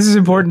important. This is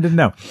important to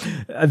know.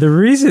 The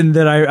reason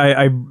that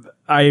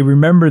I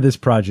remember this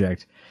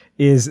project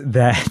is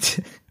that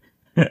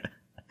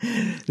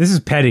this is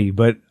petty,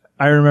 but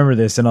I remember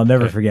this and I'll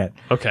never forget.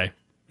 Okay.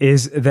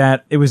 Is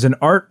that it was an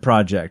art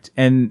project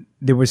and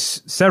there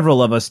was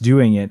several of us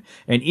doing it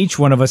and each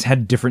one of us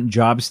had different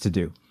jobs to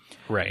do.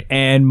 Right.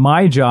 And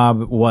my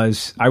job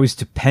was I was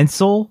to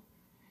pencil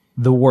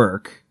the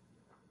work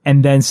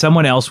and then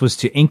someone else was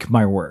to ink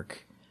my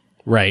work.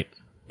 Right.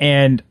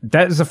 And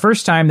that is the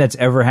first time that's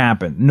ever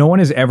happened. No one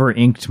has ever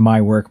inked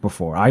my work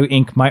before. I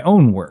ink my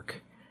own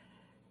work.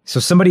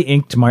 So somebody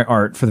inked my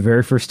art for the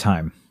very first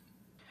time.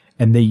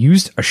 And they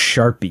used a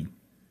Sharpie.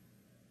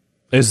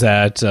 Is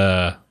that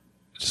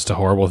just a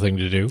horrible thing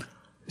to do?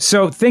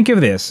 So think of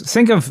this.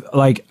 Think of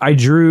like I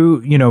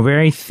drew,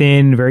 very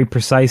thin, very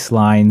precise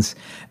lines,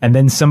 and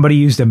then somebody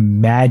used a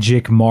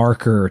magic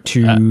marker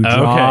to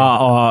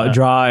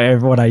draw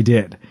what I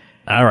did.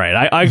 All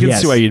right, I can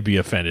see why you'd be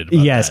offended.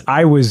 About that.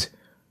 I was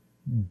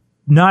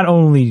not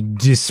only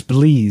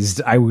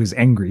displeased, I was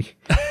angry,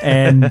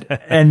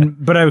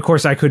 but of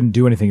course I couldn't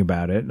do anything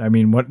about it. I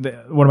mean, what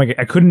am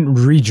I couldn't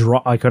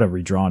redraw. I could have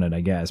redrawn it,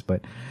 I guess,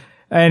 but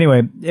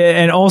Anyway,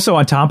 and also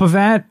on top of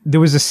that,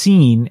 there was a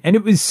scene, and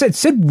it was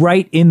said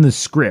right in the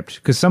script,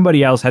 because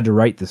somebody else had to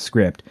write the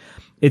script.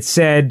 It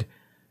said,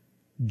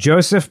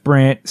 Joseph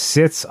Brandt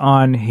sits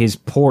on his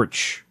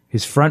porch,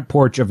 his front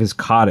porch of his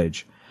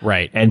cottage,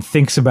 right, and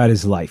thinks about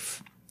his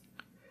life.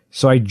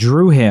 So I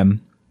drew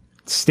him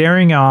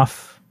staring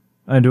off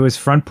onto his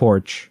front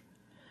porch,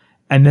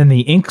 and then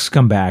the inks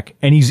come back,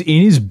 and he's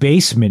in his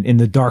basement in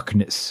the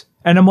darkness.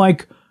 And I'm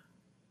like,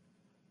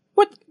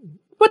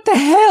 what the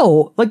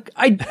hell? Like,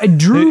 I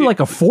drew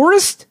like a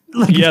forest?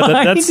 Like,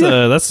 yeah,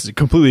 that's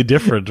completely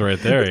different right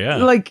there, yeah.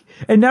 Like,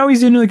 and now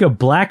he's in like a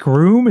black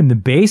room in the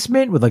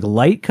basement with like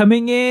light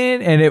coming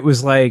in, and it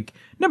was like,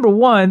 number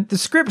one, the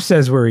script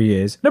says where he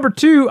is. Number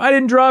two, I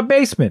didn't draw a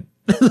basement.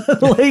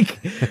 Like,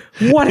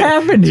 what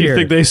happened here? Do you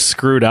think they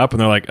screwed up and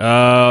they're like,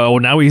 oh,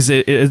 now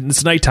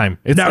it's nighttime.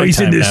 He's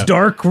in this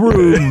dark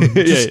room.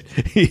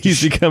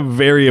 He's become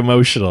very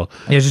emotional.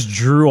 He just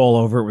drew all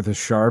over it with a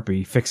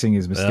Sharpie, fixing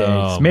his mistakes.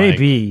 Oh,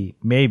 maybe.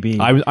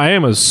 I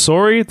am as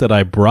sorry that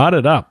I brought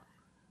it up.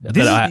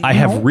 I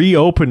have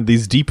reopened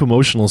these deep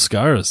emotional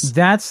scars.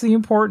 That's the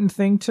important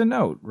thing to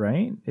note,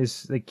 right?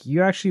 Is like,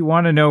 you actually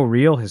want to know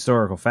real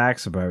historical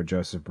facts about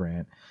Joseph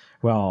Brandt.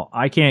 Well,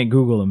 I can't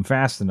Google him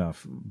fast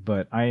enough,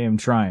 but I am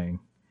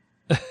trying.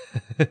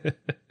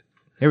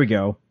 Here we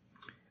go.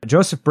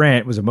 Joseph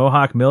Brandt was a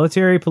Mohawk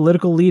military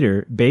political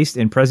leader based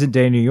in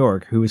present-day New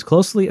York who was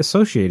closely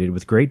associated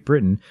with Great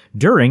Britain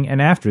during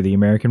and after the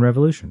American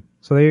Revolution.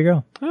 So there you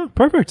go. Oh,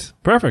 perfect.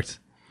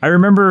 I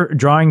remember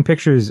drawing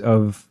pictures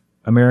of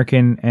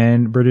American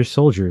and British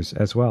soldiers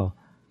as well.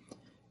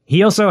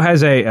 He also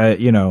has a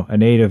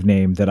native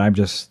name that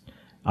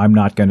I'm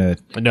not gonna.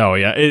 No,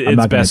 yeah,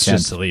 it's best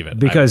just to leave it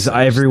because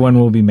everyone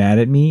will be mad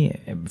at me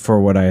for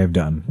what I have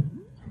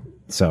done.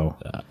 So,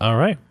 all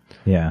right,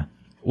 yeah.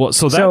 Well,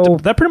 so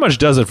that pretty much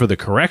does it for the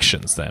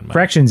corrections then. Mike.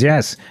 Corrections,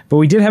 yes, but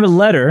we did have a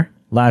letter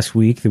last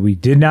week that we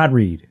did not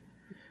read.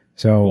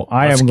 So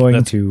I'm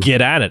going to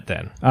get at it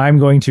then. I'm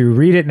going to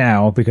read it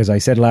now because I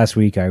said last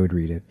week I would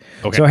read it.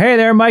 Okay. So hey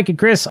there, Mike and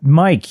Chris.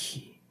 Mike,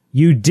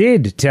 you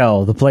did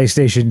tell the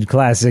PlayStation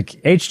Classic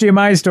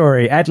HDMI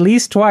story at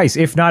least twice,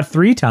 if not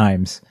 3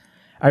 times.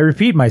 I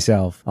repeat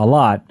myself a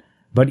lot,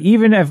 but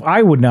even if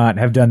I would not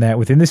have done that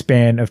within the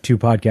span of 2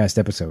 podcast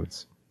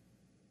episodes.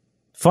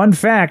 Fun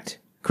fact,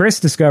 Chris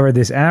discovered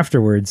this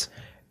afterwards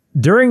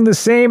during the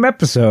same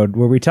episode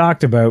where we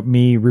talked about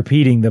me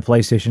repeating the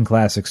PlayStation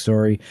Classic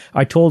story.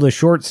 I told a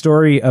short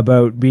story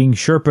about being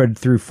Sherpa'd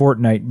through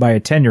Fortnite by a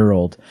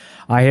 10-year-old.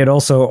 I had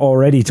also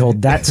already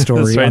told that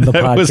story on the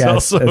podcast was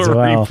also as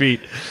well.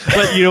 Repeat.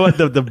 But you know what?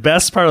 The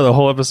best part of the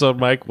whole episode,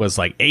 Mike, was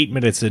like 8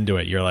 minutes into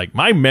it. You're like,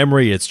 my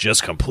memory is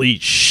just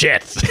complete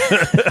shit.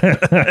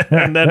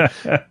 And then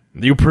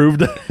you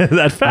proved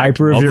that fact. I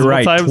proved it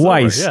right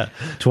twice.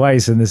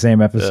 Twice in the same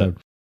episode.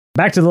 Yeah.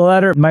 Back to the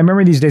letter. My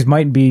memory these days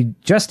might be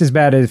just as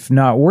bad, if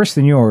not worse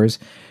than yours.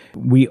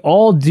 We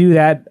all do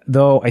that,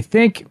 though I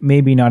think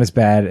maybe not as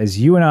bad as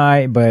you and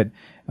I, but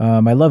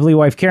my lovely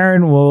wife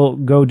Karen will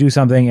go do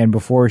something, and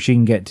before she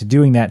can get to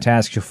doing that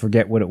task, she'll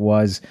forget what it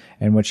was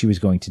and what she was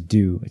going to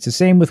do. It's the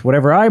same with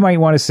whatever I might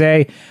want to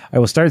say. I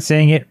will start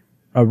saying it.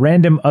 A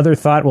random other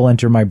thought will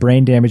enter my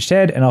brain-damaged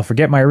head, and I'll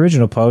forget my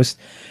original post,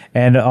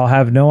 and I'll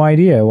have no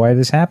idea why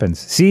this happens.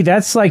 See,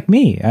 that's like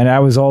me. And I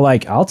was all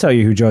like, I'll tell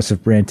you who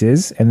Joseph Brandt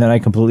is, and then I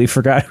completely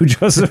forgot who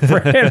Joseph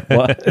Brandt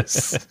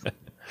was.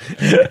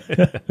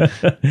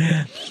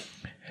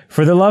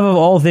 For the love of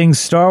all things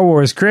Star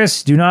Wars,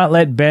 Chris, do not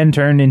let Ben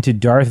turn into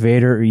Darth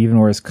Vader or even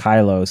worse,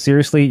 Kylo.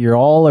 Seriously, you're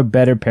all are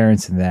better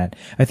parents than that.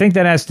 I think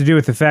that has to do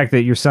with the fact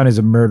that your son is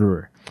a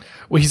murderer.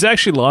 Well, he's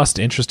actually lost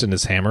interest in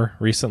his hammer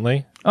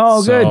recently.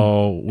 Oh, good.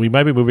 So we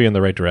might be moving in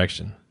the right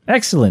direction.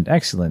 Excellent.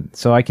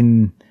 So I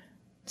can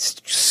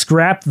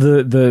scrap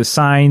the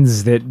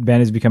signs that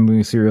Ben is becoming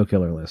a serial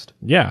killer list.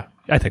 Yeah,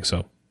 I think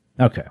so.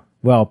 Okay.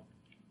 Well,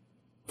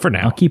 for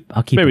now, I'll keep.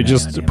 Maybe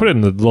just put it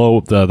in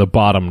the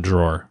bottom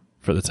drawer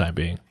for the time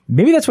being.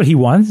 Maybe that's what he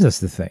wants us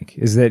to think,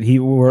 is that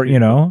we're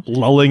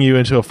lulling you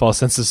into a false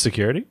sense of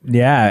security.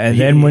 Yeah, and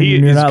then when you're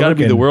not looking, he's got to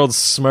be the world's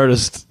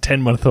smartest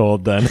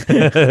 10-month-old. Then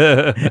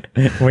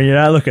when you're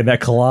not looking,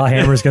 that claw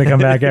hammer is going to come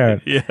back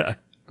out. Yeah.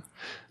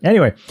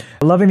 Anyway,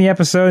 loving the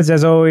episodes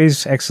as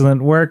always.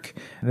 Excellent work.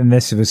 And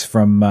this was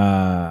from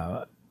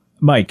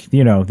Mike.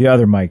 The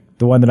other Mike,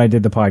 the one that I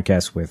did the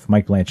podcast with,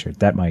 Mike Blanchard.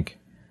 That Mike.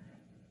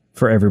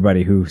 For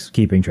everybody who's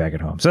keeping track at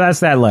home. So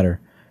that's that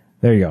letter.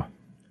 There you go.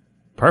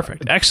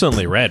 Perfect.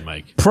 Excellently read,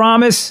 Mike.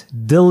 Promise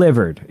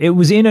delivered. It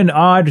was in an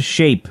odd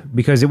shape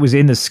because it was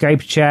in the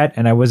Skype chat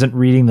and I wasn't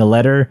reading the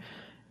letter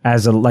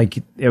as it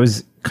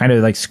was kind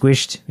of like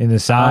squished in the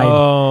side.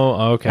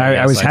 Oh, okay.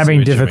 I was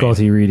having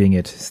difficulty reading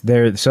it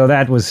there. So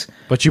that was.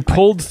 But you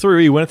pulled through.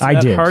 You went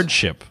through that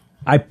hardship.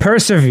 I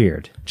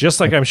persevered. Just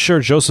like I'm sure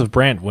Joseph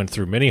Brandt went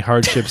through many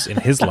hardships in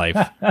his life.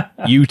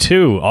 You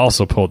too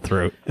also pulled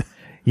through.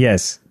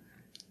 Yes.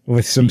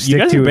 With some stick to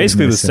it. You guys are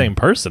basically the same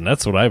person.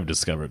 That's what I've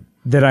discovered.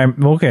 That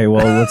I'm okay.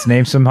 Well, let's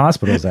name some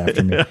hospitals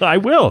after me. I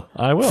will.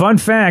 Fun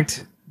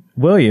fact: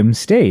 William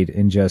stayed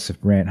in Joseph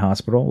Brant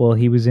Hospital while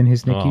he was in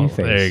his NICU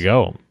phase. There you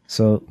go.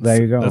 So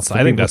there you go.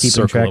 I think that's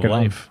circle of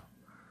life.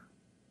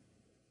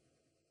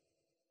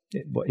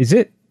 Is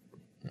it?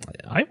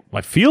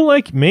 I feel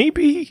like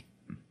maybe,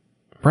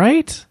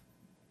 right?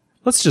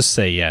 Let's just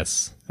say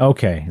yes.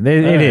 Okay,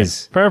 it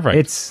is.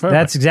 Perfect.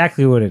 That's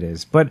exactly what it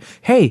is. But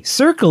hey,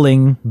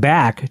 circling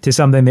back to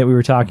something that we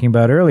were talking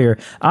about earlier,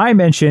 I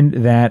mentioned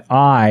that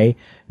I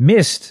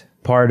missed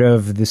part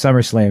of the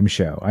SummerSlam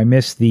show. I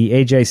missed the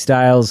AJ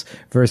Styles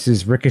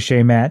versus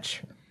Ricochet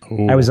match.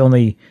 Ooh. I was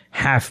only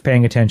half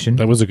paying attention.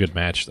 That was a good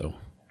match, though.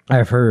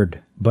 I've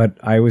heard, but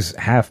I was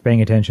half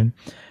paying attention.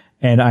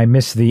 And I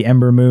missed the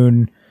Ember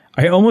Moon.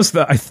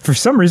 For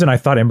some reason, I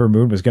thought Ember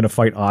Moon was going to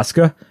fight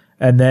Asuka.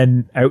 And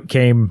then out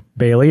came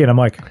Bayley, and I'm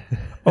like,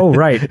 oh,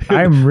 right.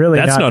 I'm really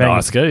that's not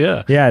Asuka,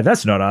 yeah. Yeah,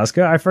 that's not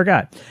Asuka. I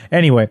forgot.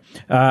 Anyway,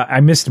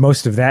 I missed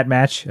most of that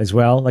match as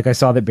well. Like, I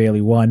saw that Bayley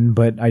won,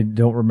 but I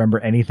don't remember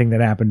anything that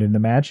happened in the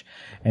match.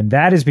 And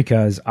that is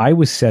because I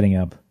was setting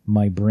up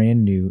my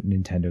brand new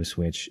Nintendo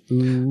Switch.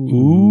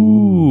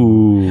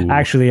 Ooh.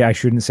 Actually, I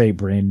shouldn't say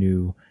brand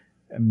new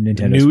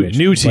Nintendo Switch.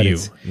 New to you.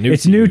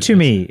 It's new to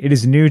me. It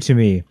is new to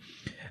me.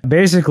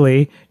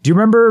 Basically, do you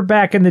remember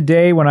back in the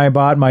day when I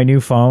bought my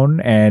new phone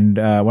and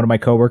one of my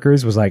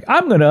coworkers was like,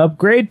 I'm going to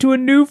upgrade to a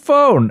new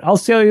phone. I'll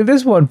sell you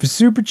this one for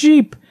super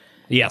cheap.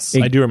 Yes,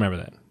 I do remember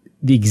that.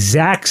 The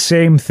exact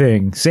same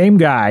thing. Same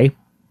guy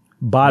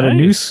bought a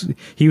new...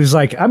 He was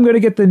like, I'm going to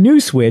get the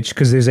new Switch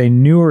because there's a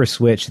newer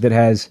Switch that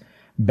has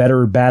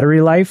better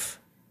battery life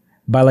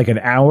by like an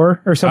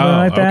hour or something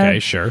like that. Okay,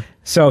 sure.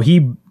 So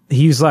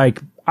he's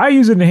like... I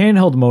use it in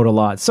handheld mode a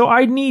lot, so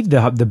I need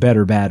the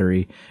better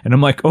battery. And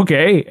I'm like,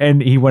 okay.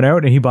 And he went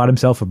out and he bought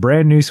himself a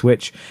brand new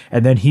Switch,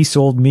 and then he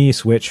sold me a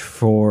Switch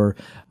for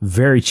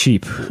very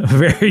cheap,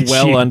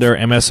 well under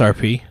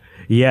MSRP.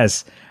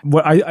 Yes.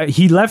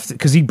 He left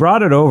because he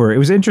brought it over. It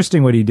was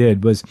interesting what he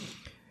did was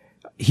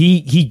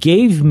he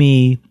gave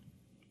me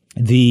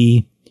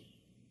because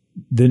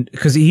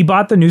he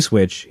bought the new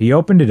Switch. He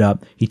opened it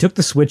up. He took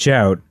the Switch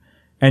out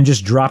and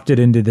just dropped it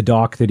into the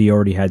dock that he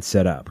already had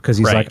set up because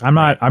he's like, I'm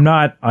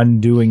not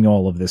undoing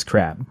all of this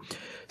crap.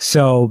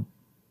 So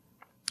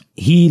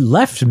he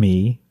left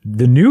me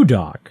the new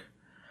dock,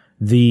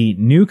 the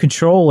new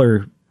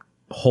controller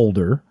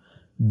holder,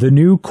 the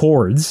new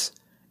cords.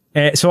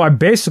 So I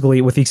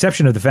basically, with the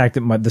exception of the fact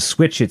that the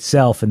Switch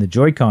itself and the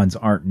Joy-Cons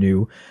aren't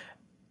new,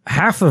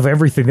 half of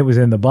everything that was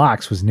in the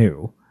box was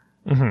new.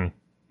 Mm-hmm.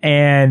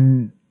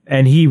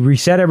 And he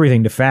reset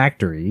everything to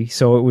factory,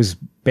 so it was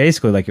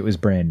basically like it was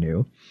brand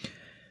new,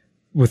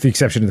 with the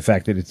exception of the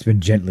fact that it's been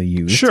gently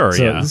used. Sure,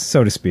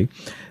 so to speak.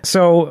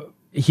 So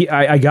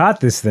I got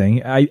this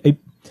thing. I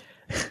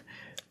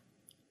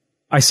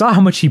saw how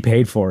much he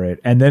paid for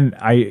it, and then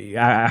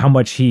how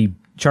much he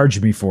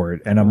charged me for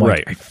it, and I'm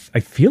like,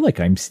 I feel like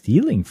I'm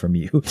stealing from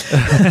you.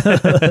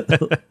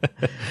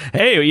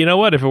 Hey, you know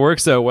what? If it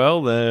works out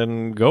well,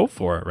 then go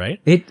for it, right?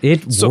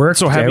 It worked.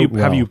 So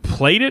have you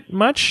played it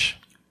much?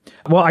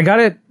 Well, I got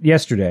it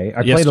yesterday.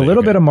 I played a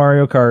little bit of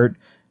Mario Kart,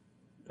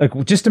 like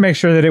just to make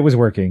sure that it was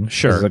working.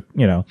 Sure,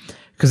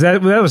 because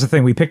that was the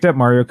thing. We picked up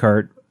Mario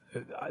Kart.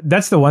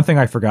 That's the one thing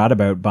I forgot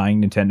about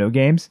buying Nintendo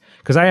games,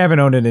 because I haven't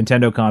owned a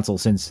Nintendo console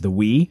since the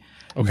Wii.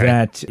 Okay.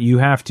 That you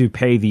have to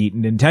pay the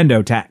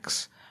Nintendo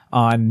tax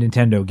on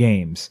Nintendo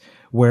games.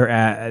 Where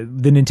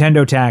the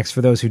Nintendo tax,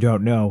 for those who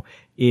don't know,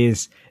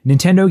 is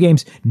Nintendo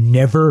games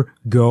never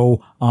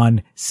go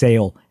on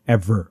sale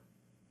ever.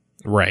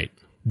 Right.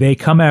 They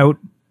come out.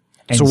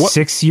 And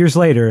 6 years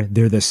later,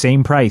 they're the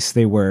same price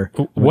they were.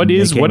 What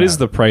is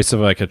the price of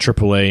like a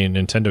AAA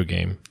Nintendo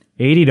game?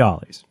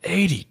 $80.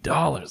 $80.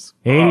 $80.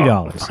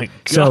 Oh, my God.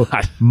 So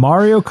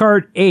Mario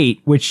Kart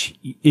 8, which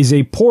is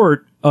a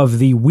port of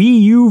the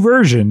Wii U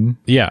version,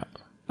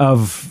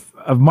 of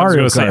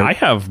Mario Kart. I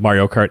have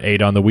Mario Kart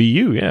 8 on the Wii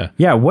U. Yeah.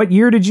 Yeah. What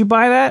year did you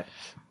buy that?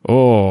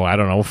 Oh, I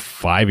don't know,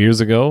 5 years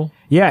ago.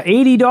 Yeah,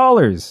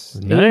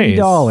 $80. Nice.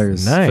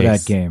 $80 for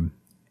that game.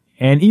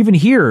 And even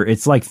here,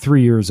 it's like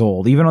 3 years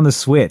old. Even on the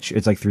Switch,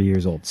 it's like 3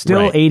 years old.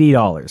 Still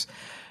 $80.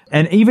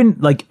 And even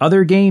like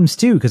other games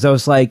too, because I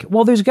was like,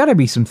 well, there's got to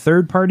be some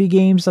third-party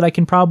games that I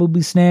can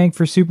probably snag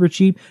for super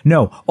cheap.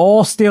 No,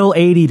 all still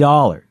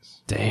 $80.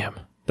 Damn,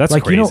 that's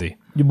like, crazy.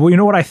 You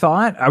know what I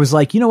thought? I was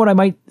like, you know what,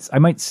 I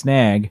might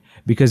snag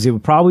because it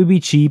would probably be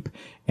cheap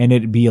and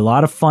it'd be a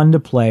lot of fun to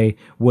play.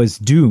 Was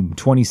Doom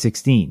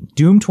 2016.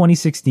 Doom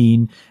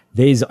 2016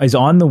 is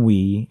on the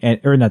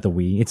Wii, or not the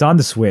Wii. It's on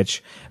the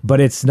Switch, but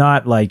it's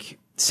not like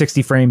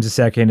 60 frames a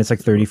second. It's like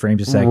 30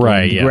 frames a second.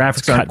 Right. The yeah.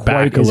 graphics aren't cut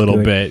quite back a little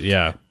good, bit.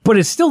 Yeah. but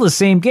it's still the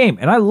same game,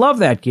 and I love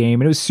that game,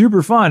 and it was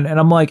super fun. And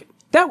I'm like,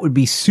 that would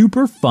be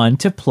super fun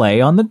to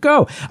play on the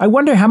go. I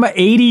wonder how much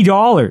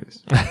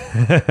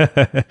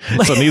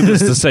 $80. So needless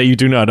to say, you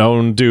do not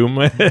own Doom.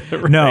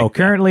 Right? No,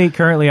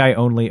 currently I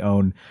only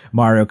own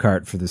Mario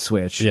Kart for the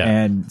Switch. Yeah.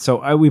 And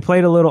so I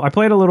played a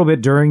little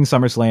bit during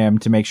SummerSlam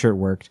to make sure it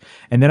worked.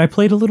 And then I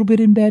played a little bit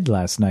in bed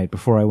last night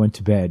before I went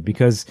to bed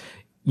because,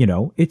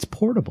 it's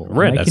portable.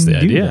 Right, and that's I can the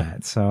do idea.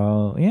 that.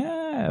 So,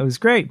 yeah. it was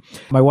great.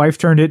 My wife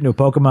turned it into a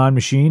Pokemon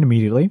machine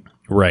immediately.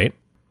 Right.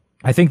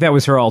 I think that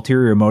was her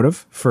ulterior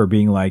motive for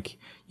being like,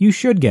 you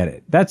should get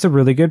it. That's a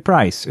really good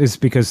price. Is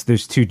because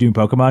there's 2 new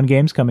Pokemon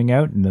games coming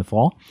out in the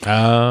fall.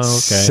 Oh, okay.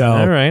 So,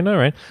 all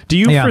right. Do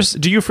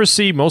you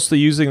foresee mostly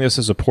using this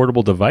as a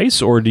portable device,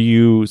 or do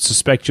you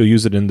suspect you'll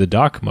use it in the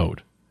dock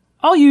mode?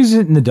 I'll use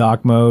it in the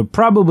dock mode.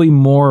 Probably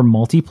more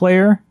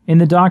multiplayer in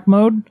the dock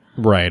mode.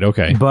 Right,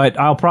 okay. But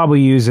I'll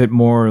probably use it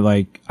more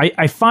like...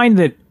 I find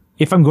that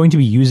if I'm going to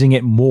be using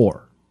it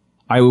more,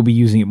 I will be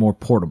using it more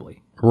portably.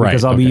 Right,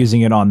 because I'll be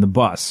using it on the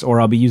bus, or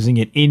I'll be using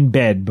it in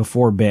bed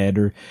before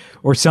bed,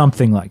 or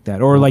something like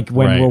that. Or like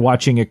when we're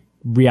watching a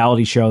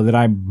reality show that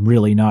I'm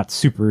really not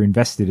super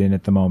invested in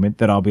at the moment,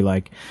 that I'll be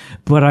like,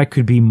 but I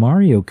could be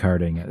Mario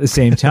Karting at the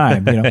same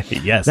time. You know,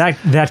 yes,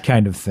 that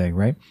kind of thing,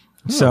 right?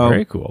 Oh, So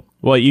very cool.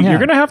 Well, you're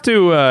going to have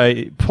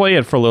to play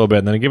it for a little bit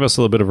and then give us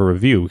a little bit of a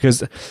review,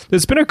 because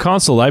it's been a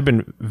console I've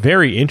been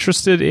very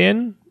interested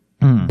in,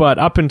 but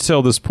up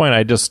until this point,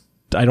 I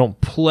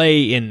don't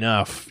play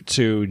enough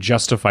to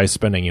justify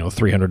spending,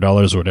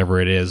 $300 or whatever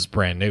it is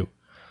brand new.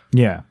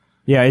 Yeah.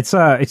 It's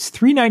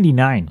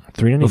 $3.99.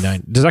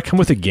 $3.99. Does that come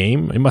with a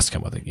game? It must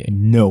come with a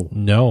game.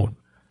 No.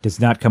 Does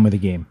not come with a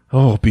game.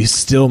 Oh, be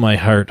still my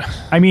heart.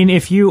 I mean,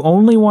 if you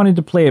only wanted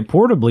to play it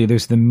portably,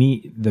 there's the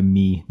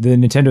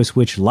Nintendo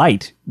Switch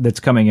Lite that's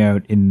coming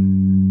out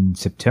in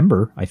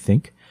September, I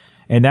think.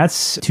 And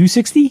that's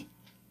 $260.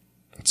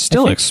 It's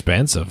still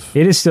expensive.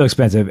 It is still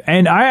expensive.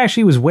 And I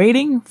actually was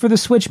waiting for the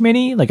Switch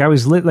Mini. Like, I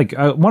was one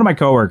of my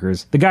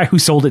coworkers, the guy who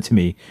sold it to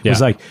me,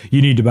 was like,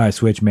 you need to buy a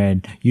Switch,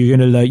 man. You'll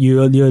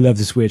love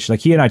the Switch. Like,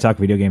 he and I talk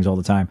video games all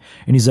the time.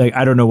 And he's like,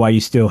 I don't know why you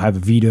still have a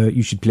Vita.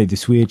 You should play the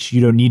Switch.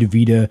 You don't need a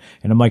Vita.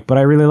 And I'm like, but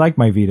I really like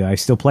my Vita. I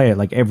still play it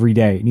like every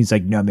day. And he's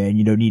like, no, man,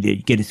 you don't need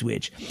it. Get a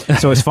Switch.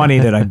 So it's funny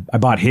that I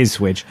bought his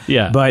Switch.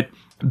 Yeah. But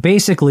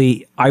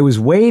basically, I was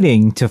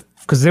waiting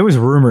because there was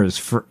rumors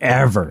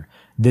forever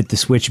that the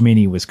Switch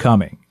Mini was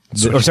coming. The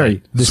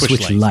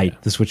Switch Lite. Yeah.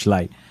 The Switch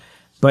Lite.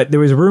 But there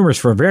was rumors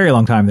for a very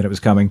long time that it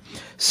was coming.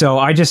 So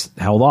I just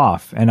held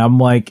off. And I'm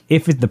like,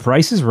 if the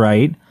price is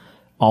right,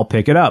 I'll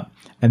pick it up.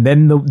 And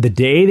then the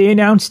day they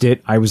announced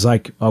it, I was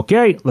like,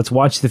 okay, let's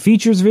watch the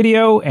features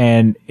video.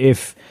 And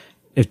if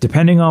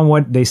depending on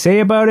what they say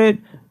about it,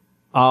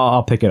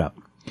 I'll pick it up.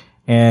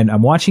 And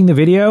I'm watching the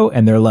video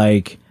and they're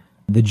like,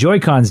 the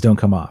Joy-Cons don't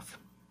come off.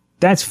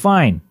 That's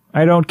fine.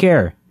 I don't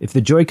care. If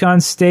the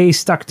Joy-Cons stay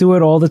stuck to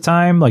it all the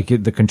time, like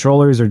the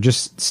controllers are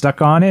just stuck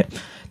on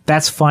it,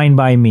 that's fine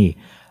by me.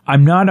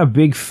 I'm not a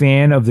big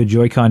fan of the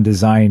Joy-Con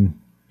design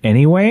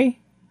anyway.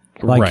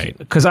 Right.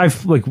 Because I've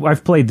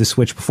played the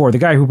Switch before. The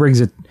guy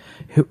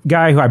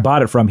who I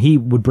bought it from, he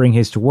would bring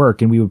his to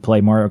work and we would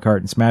play Mario Kart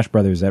and Smash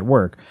Brothers at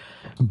work.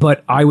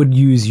 But I would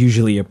use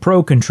usually a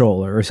Pro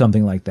controller or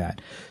something like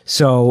that.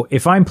 So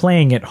if I'm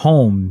playing at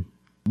home,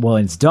 well,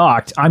 it's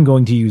docked, I'm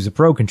going to use a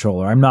Pro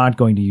controller. I'm not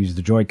going to use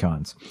the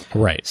Joy-Cons.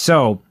 Right.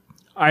 So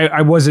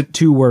I wasn't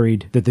too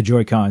worried that the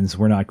Joy-Cons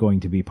were not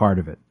going to be part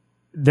of it.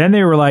 Then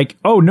they were like,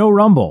 oh, no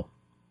Rumble.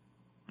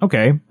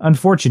 Okay,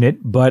 unfortunate,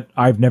 but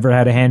I've never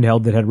had a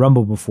handheld that had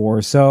Rumble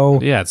before,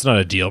 so... Yeah, it's not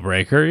a deal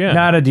breaker, yeah.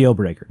 Not a deal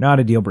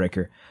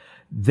breaker.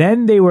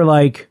 Then they were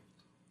like,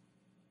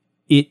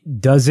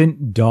 it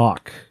doesn't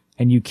dock,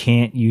 and you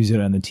can't use it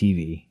on the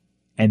TV.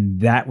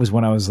 And that was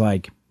when I was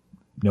like,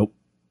 nope.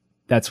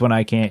 That's when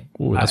I can't.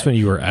 Ooh, that's when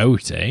you were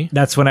out, eh?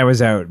 That's when I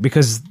was out.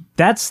 Because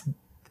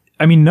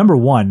number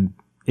one,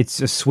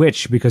 it's a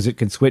Switch because it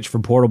can switch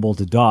from portable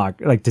to dock,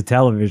 like to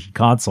television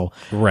console.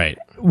 Right.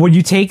 When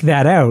you take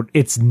that out,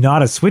 it's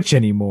not a Switch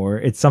anymore.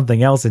 It's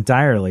something else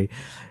entirely.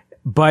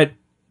 But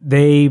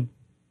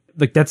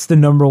that's the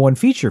number one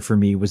feature for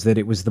me, was that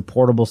it was the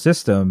portable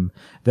system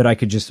that I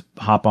could just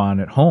hop on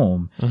at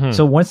home. Mm-hmm.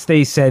 So once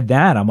they said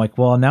that, I'm like,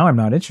 well, now I'm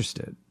not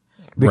interested.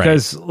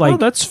 Because well,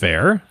 that's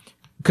fair.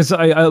 Because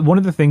one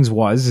of the things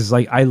is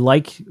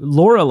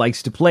Laura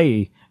likes to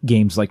play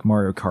games like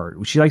Mario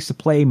Kart. She likes to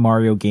play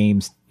Mario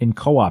games in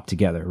co-op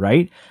together,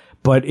 right?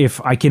 But if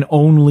I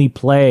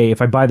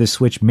buy the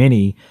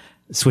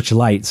Switch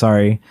Lite,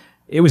 sorry,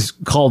 it was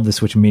called the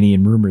Switch Mini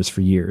in rumors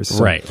for years.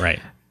 So. Right.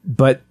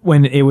 But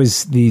when it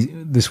was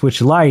the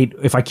Switch Lite,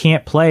 if I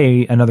can't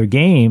play another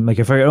game, like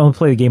if I only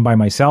play the game by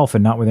myself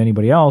and not with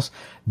anybody else,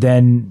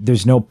 then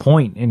there's no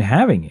point in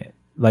having it.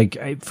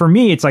 Like, for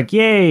me, it's like,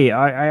 yay,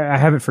 I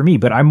have it for me,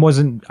 but I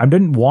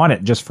didn't want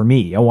it just for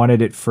me. I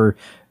wanted it for,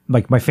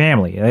 like, my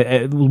family.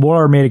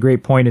 Laura made a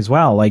great point as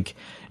well. Like,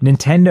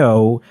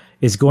 Nintendo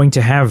is going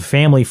to have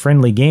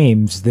family-friendly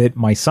games that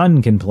my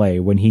son can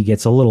play when he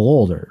gets a little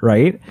older,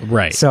 right?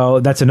 Right. So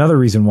that's another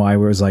reason why it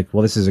was like,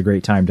 well, this is a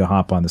great time to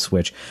hop on the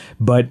Switch.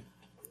 But,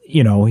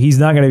 he's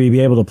not going to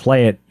be able to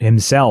play it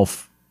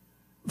himself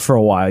for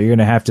a while. You're going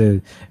to have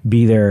to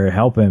be there,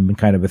 help him,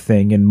 kind of a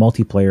thing, and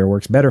multiplayer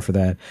works better for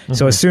that. Mm-hmm.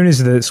 So as soon as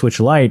the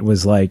Switch Lite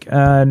was like,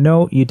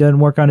 no, it doesn't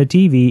work on a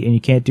TV and you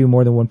can't do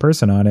more than one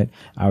person on it,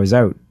 I was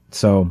out.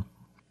 So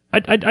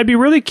I'd be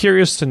really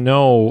curious to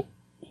know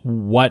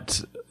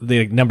what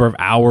the number of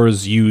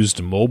hours used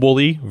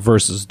mobily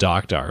versus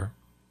docked are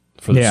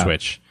for the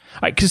Switch.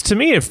 Because to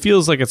me, it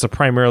feels like it's a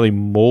primarily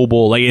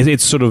mobile, like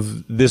it's sort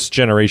of this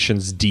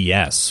generation's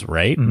DS,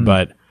 right? Mm-hmm.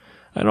 But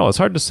I don't know, it's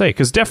hard to say.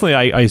 Because definitely,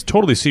 I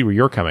totally see where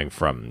you're coming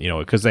from,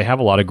 because they have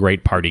a lot of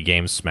great party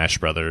games, Smash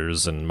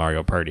Brothers and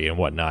Mario Party and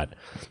whatnot,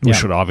 which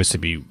should obviously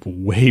be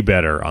way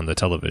better on the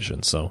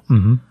television. So,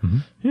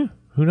 yeah,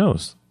 who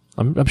knows?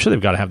 I'm sure they've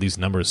got to have these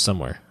numbers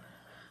somewhere.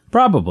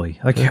 Probably.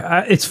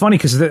 It's funny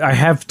because I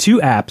have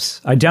 2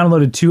 apps. I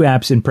downloaded 2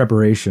 apps in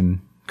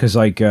preparation. Because,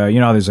 there's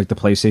the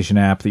PlayStation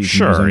app that you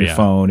can use on your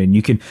phone, and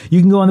you can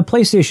go on the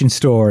PlayStation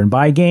Store and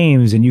buy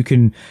games, and you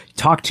can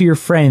talk to your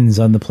friends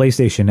on the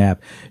PlayStation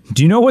app.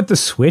 Do you know what the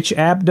Switch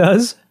app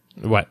does?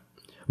 What?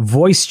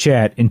 Voice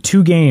chat in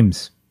 2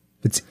 games.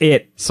 That's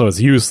it. So it's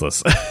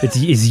useless. It's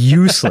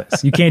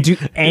useless. You can't do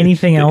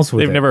anything else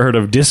with it. They've never heard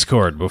of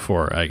Discord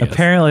before, I guess.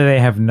 Apparently they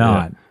have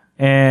not. Yeah.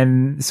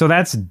 And so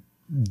that's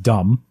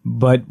dumb,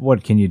 but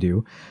what can you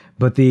do?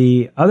 But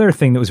the other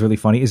thing that was really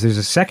funny is there's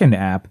a second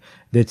app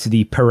that's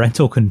the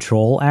parental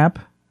control app.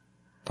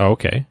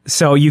 Okay.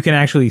 So you can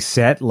actually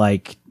set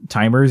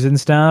timers and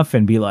stuff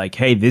and be like,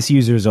 hey, this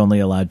user is only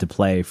allowed to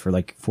play for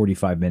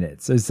 45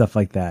 minutes and stuff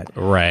like that.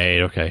 Right.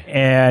 Okay.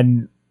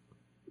 And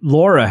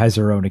Laura has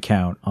her own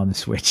account on the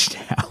Switch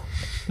now.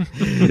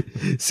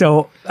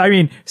 So,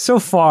 so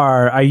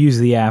far I use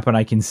the app and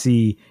I can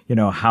see,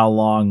 how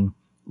long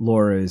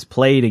Laura has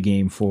played a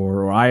game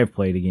for, or I have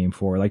played a game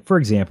for. For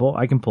example,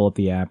 I can pull up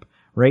the app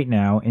right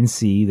now and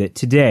see that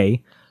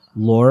today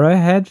Laura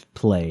had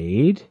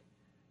played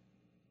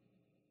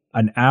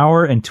an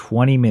hour and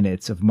 20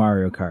 minutes of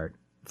Mario Kart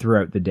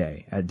throughout the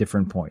day at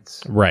different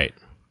points. Right.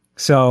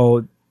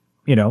 So,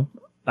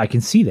 I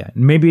can see that.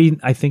 Maybe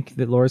I think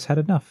that Laura's had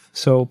enough.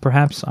 So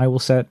perhaps I will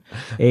set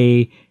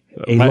a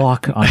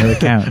lock on her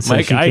account so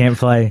Mike, she can't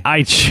play.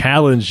 I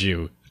challenge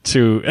you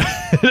to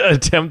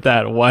attempt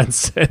that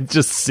once and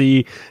just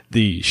see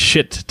the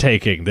shit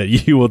taking that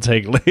you will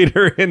take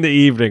later in the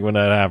evening when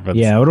that happens.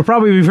 Yeah, it'll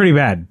probably be pretty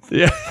bad.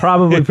 Yeah,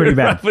 probably pretty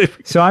bad.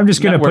 So I'm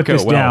just going to put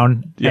this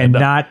down and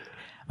not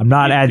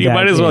add that. You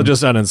might as well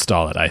just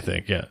uninstall it, I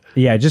think. Yeah.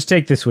 Yeah, just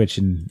take the Switch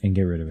and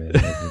get rid of it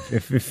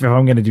if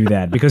I'm going to do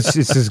that, because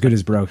it's as good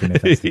as broken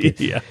if that's the case.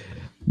 Yeah.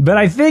 But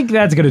I think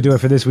that's going to do it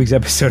for this week's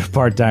episode of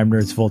Part-Time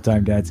Nerds,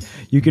 Full-Time Dads.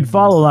 You can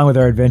follow along with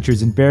our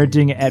adventures in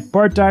parenting at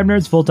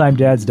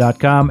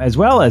parttimenerdsfulltimedads.com, as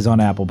well as on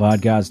Apple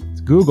Podcasts,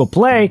 Google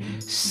Play,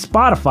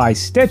 Spotify,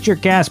 Stitcher,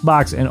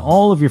 CastBox, and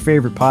all of your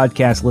favorite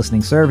podcast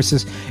listening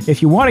services.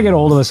 If you want to get a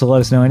hold of us to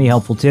let us know any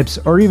helpful tips,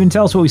 or even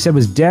tell us what we said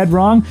was dead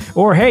wrong,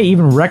 or hey,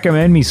 even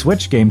recommend me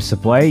Switch games to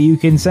play, you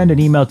can send an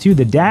email to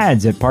the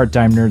dads at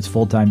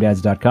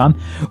parttimenerdsfulltimedads.com,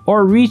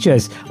 or reach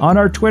us on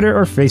our Twitter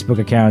or Facebook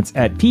accounts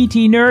at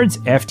PTNerds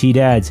FT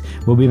Dads.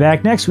 We'll be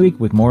back next week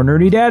with more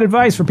nerdy dad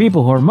advice for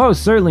people who are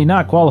most certainly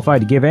not qualified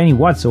to give any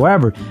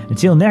whatsoever.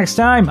 Until next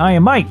time, I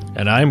am Mike.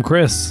 And I'm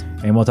Chris.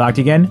 And we'll talk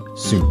to you again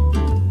soon.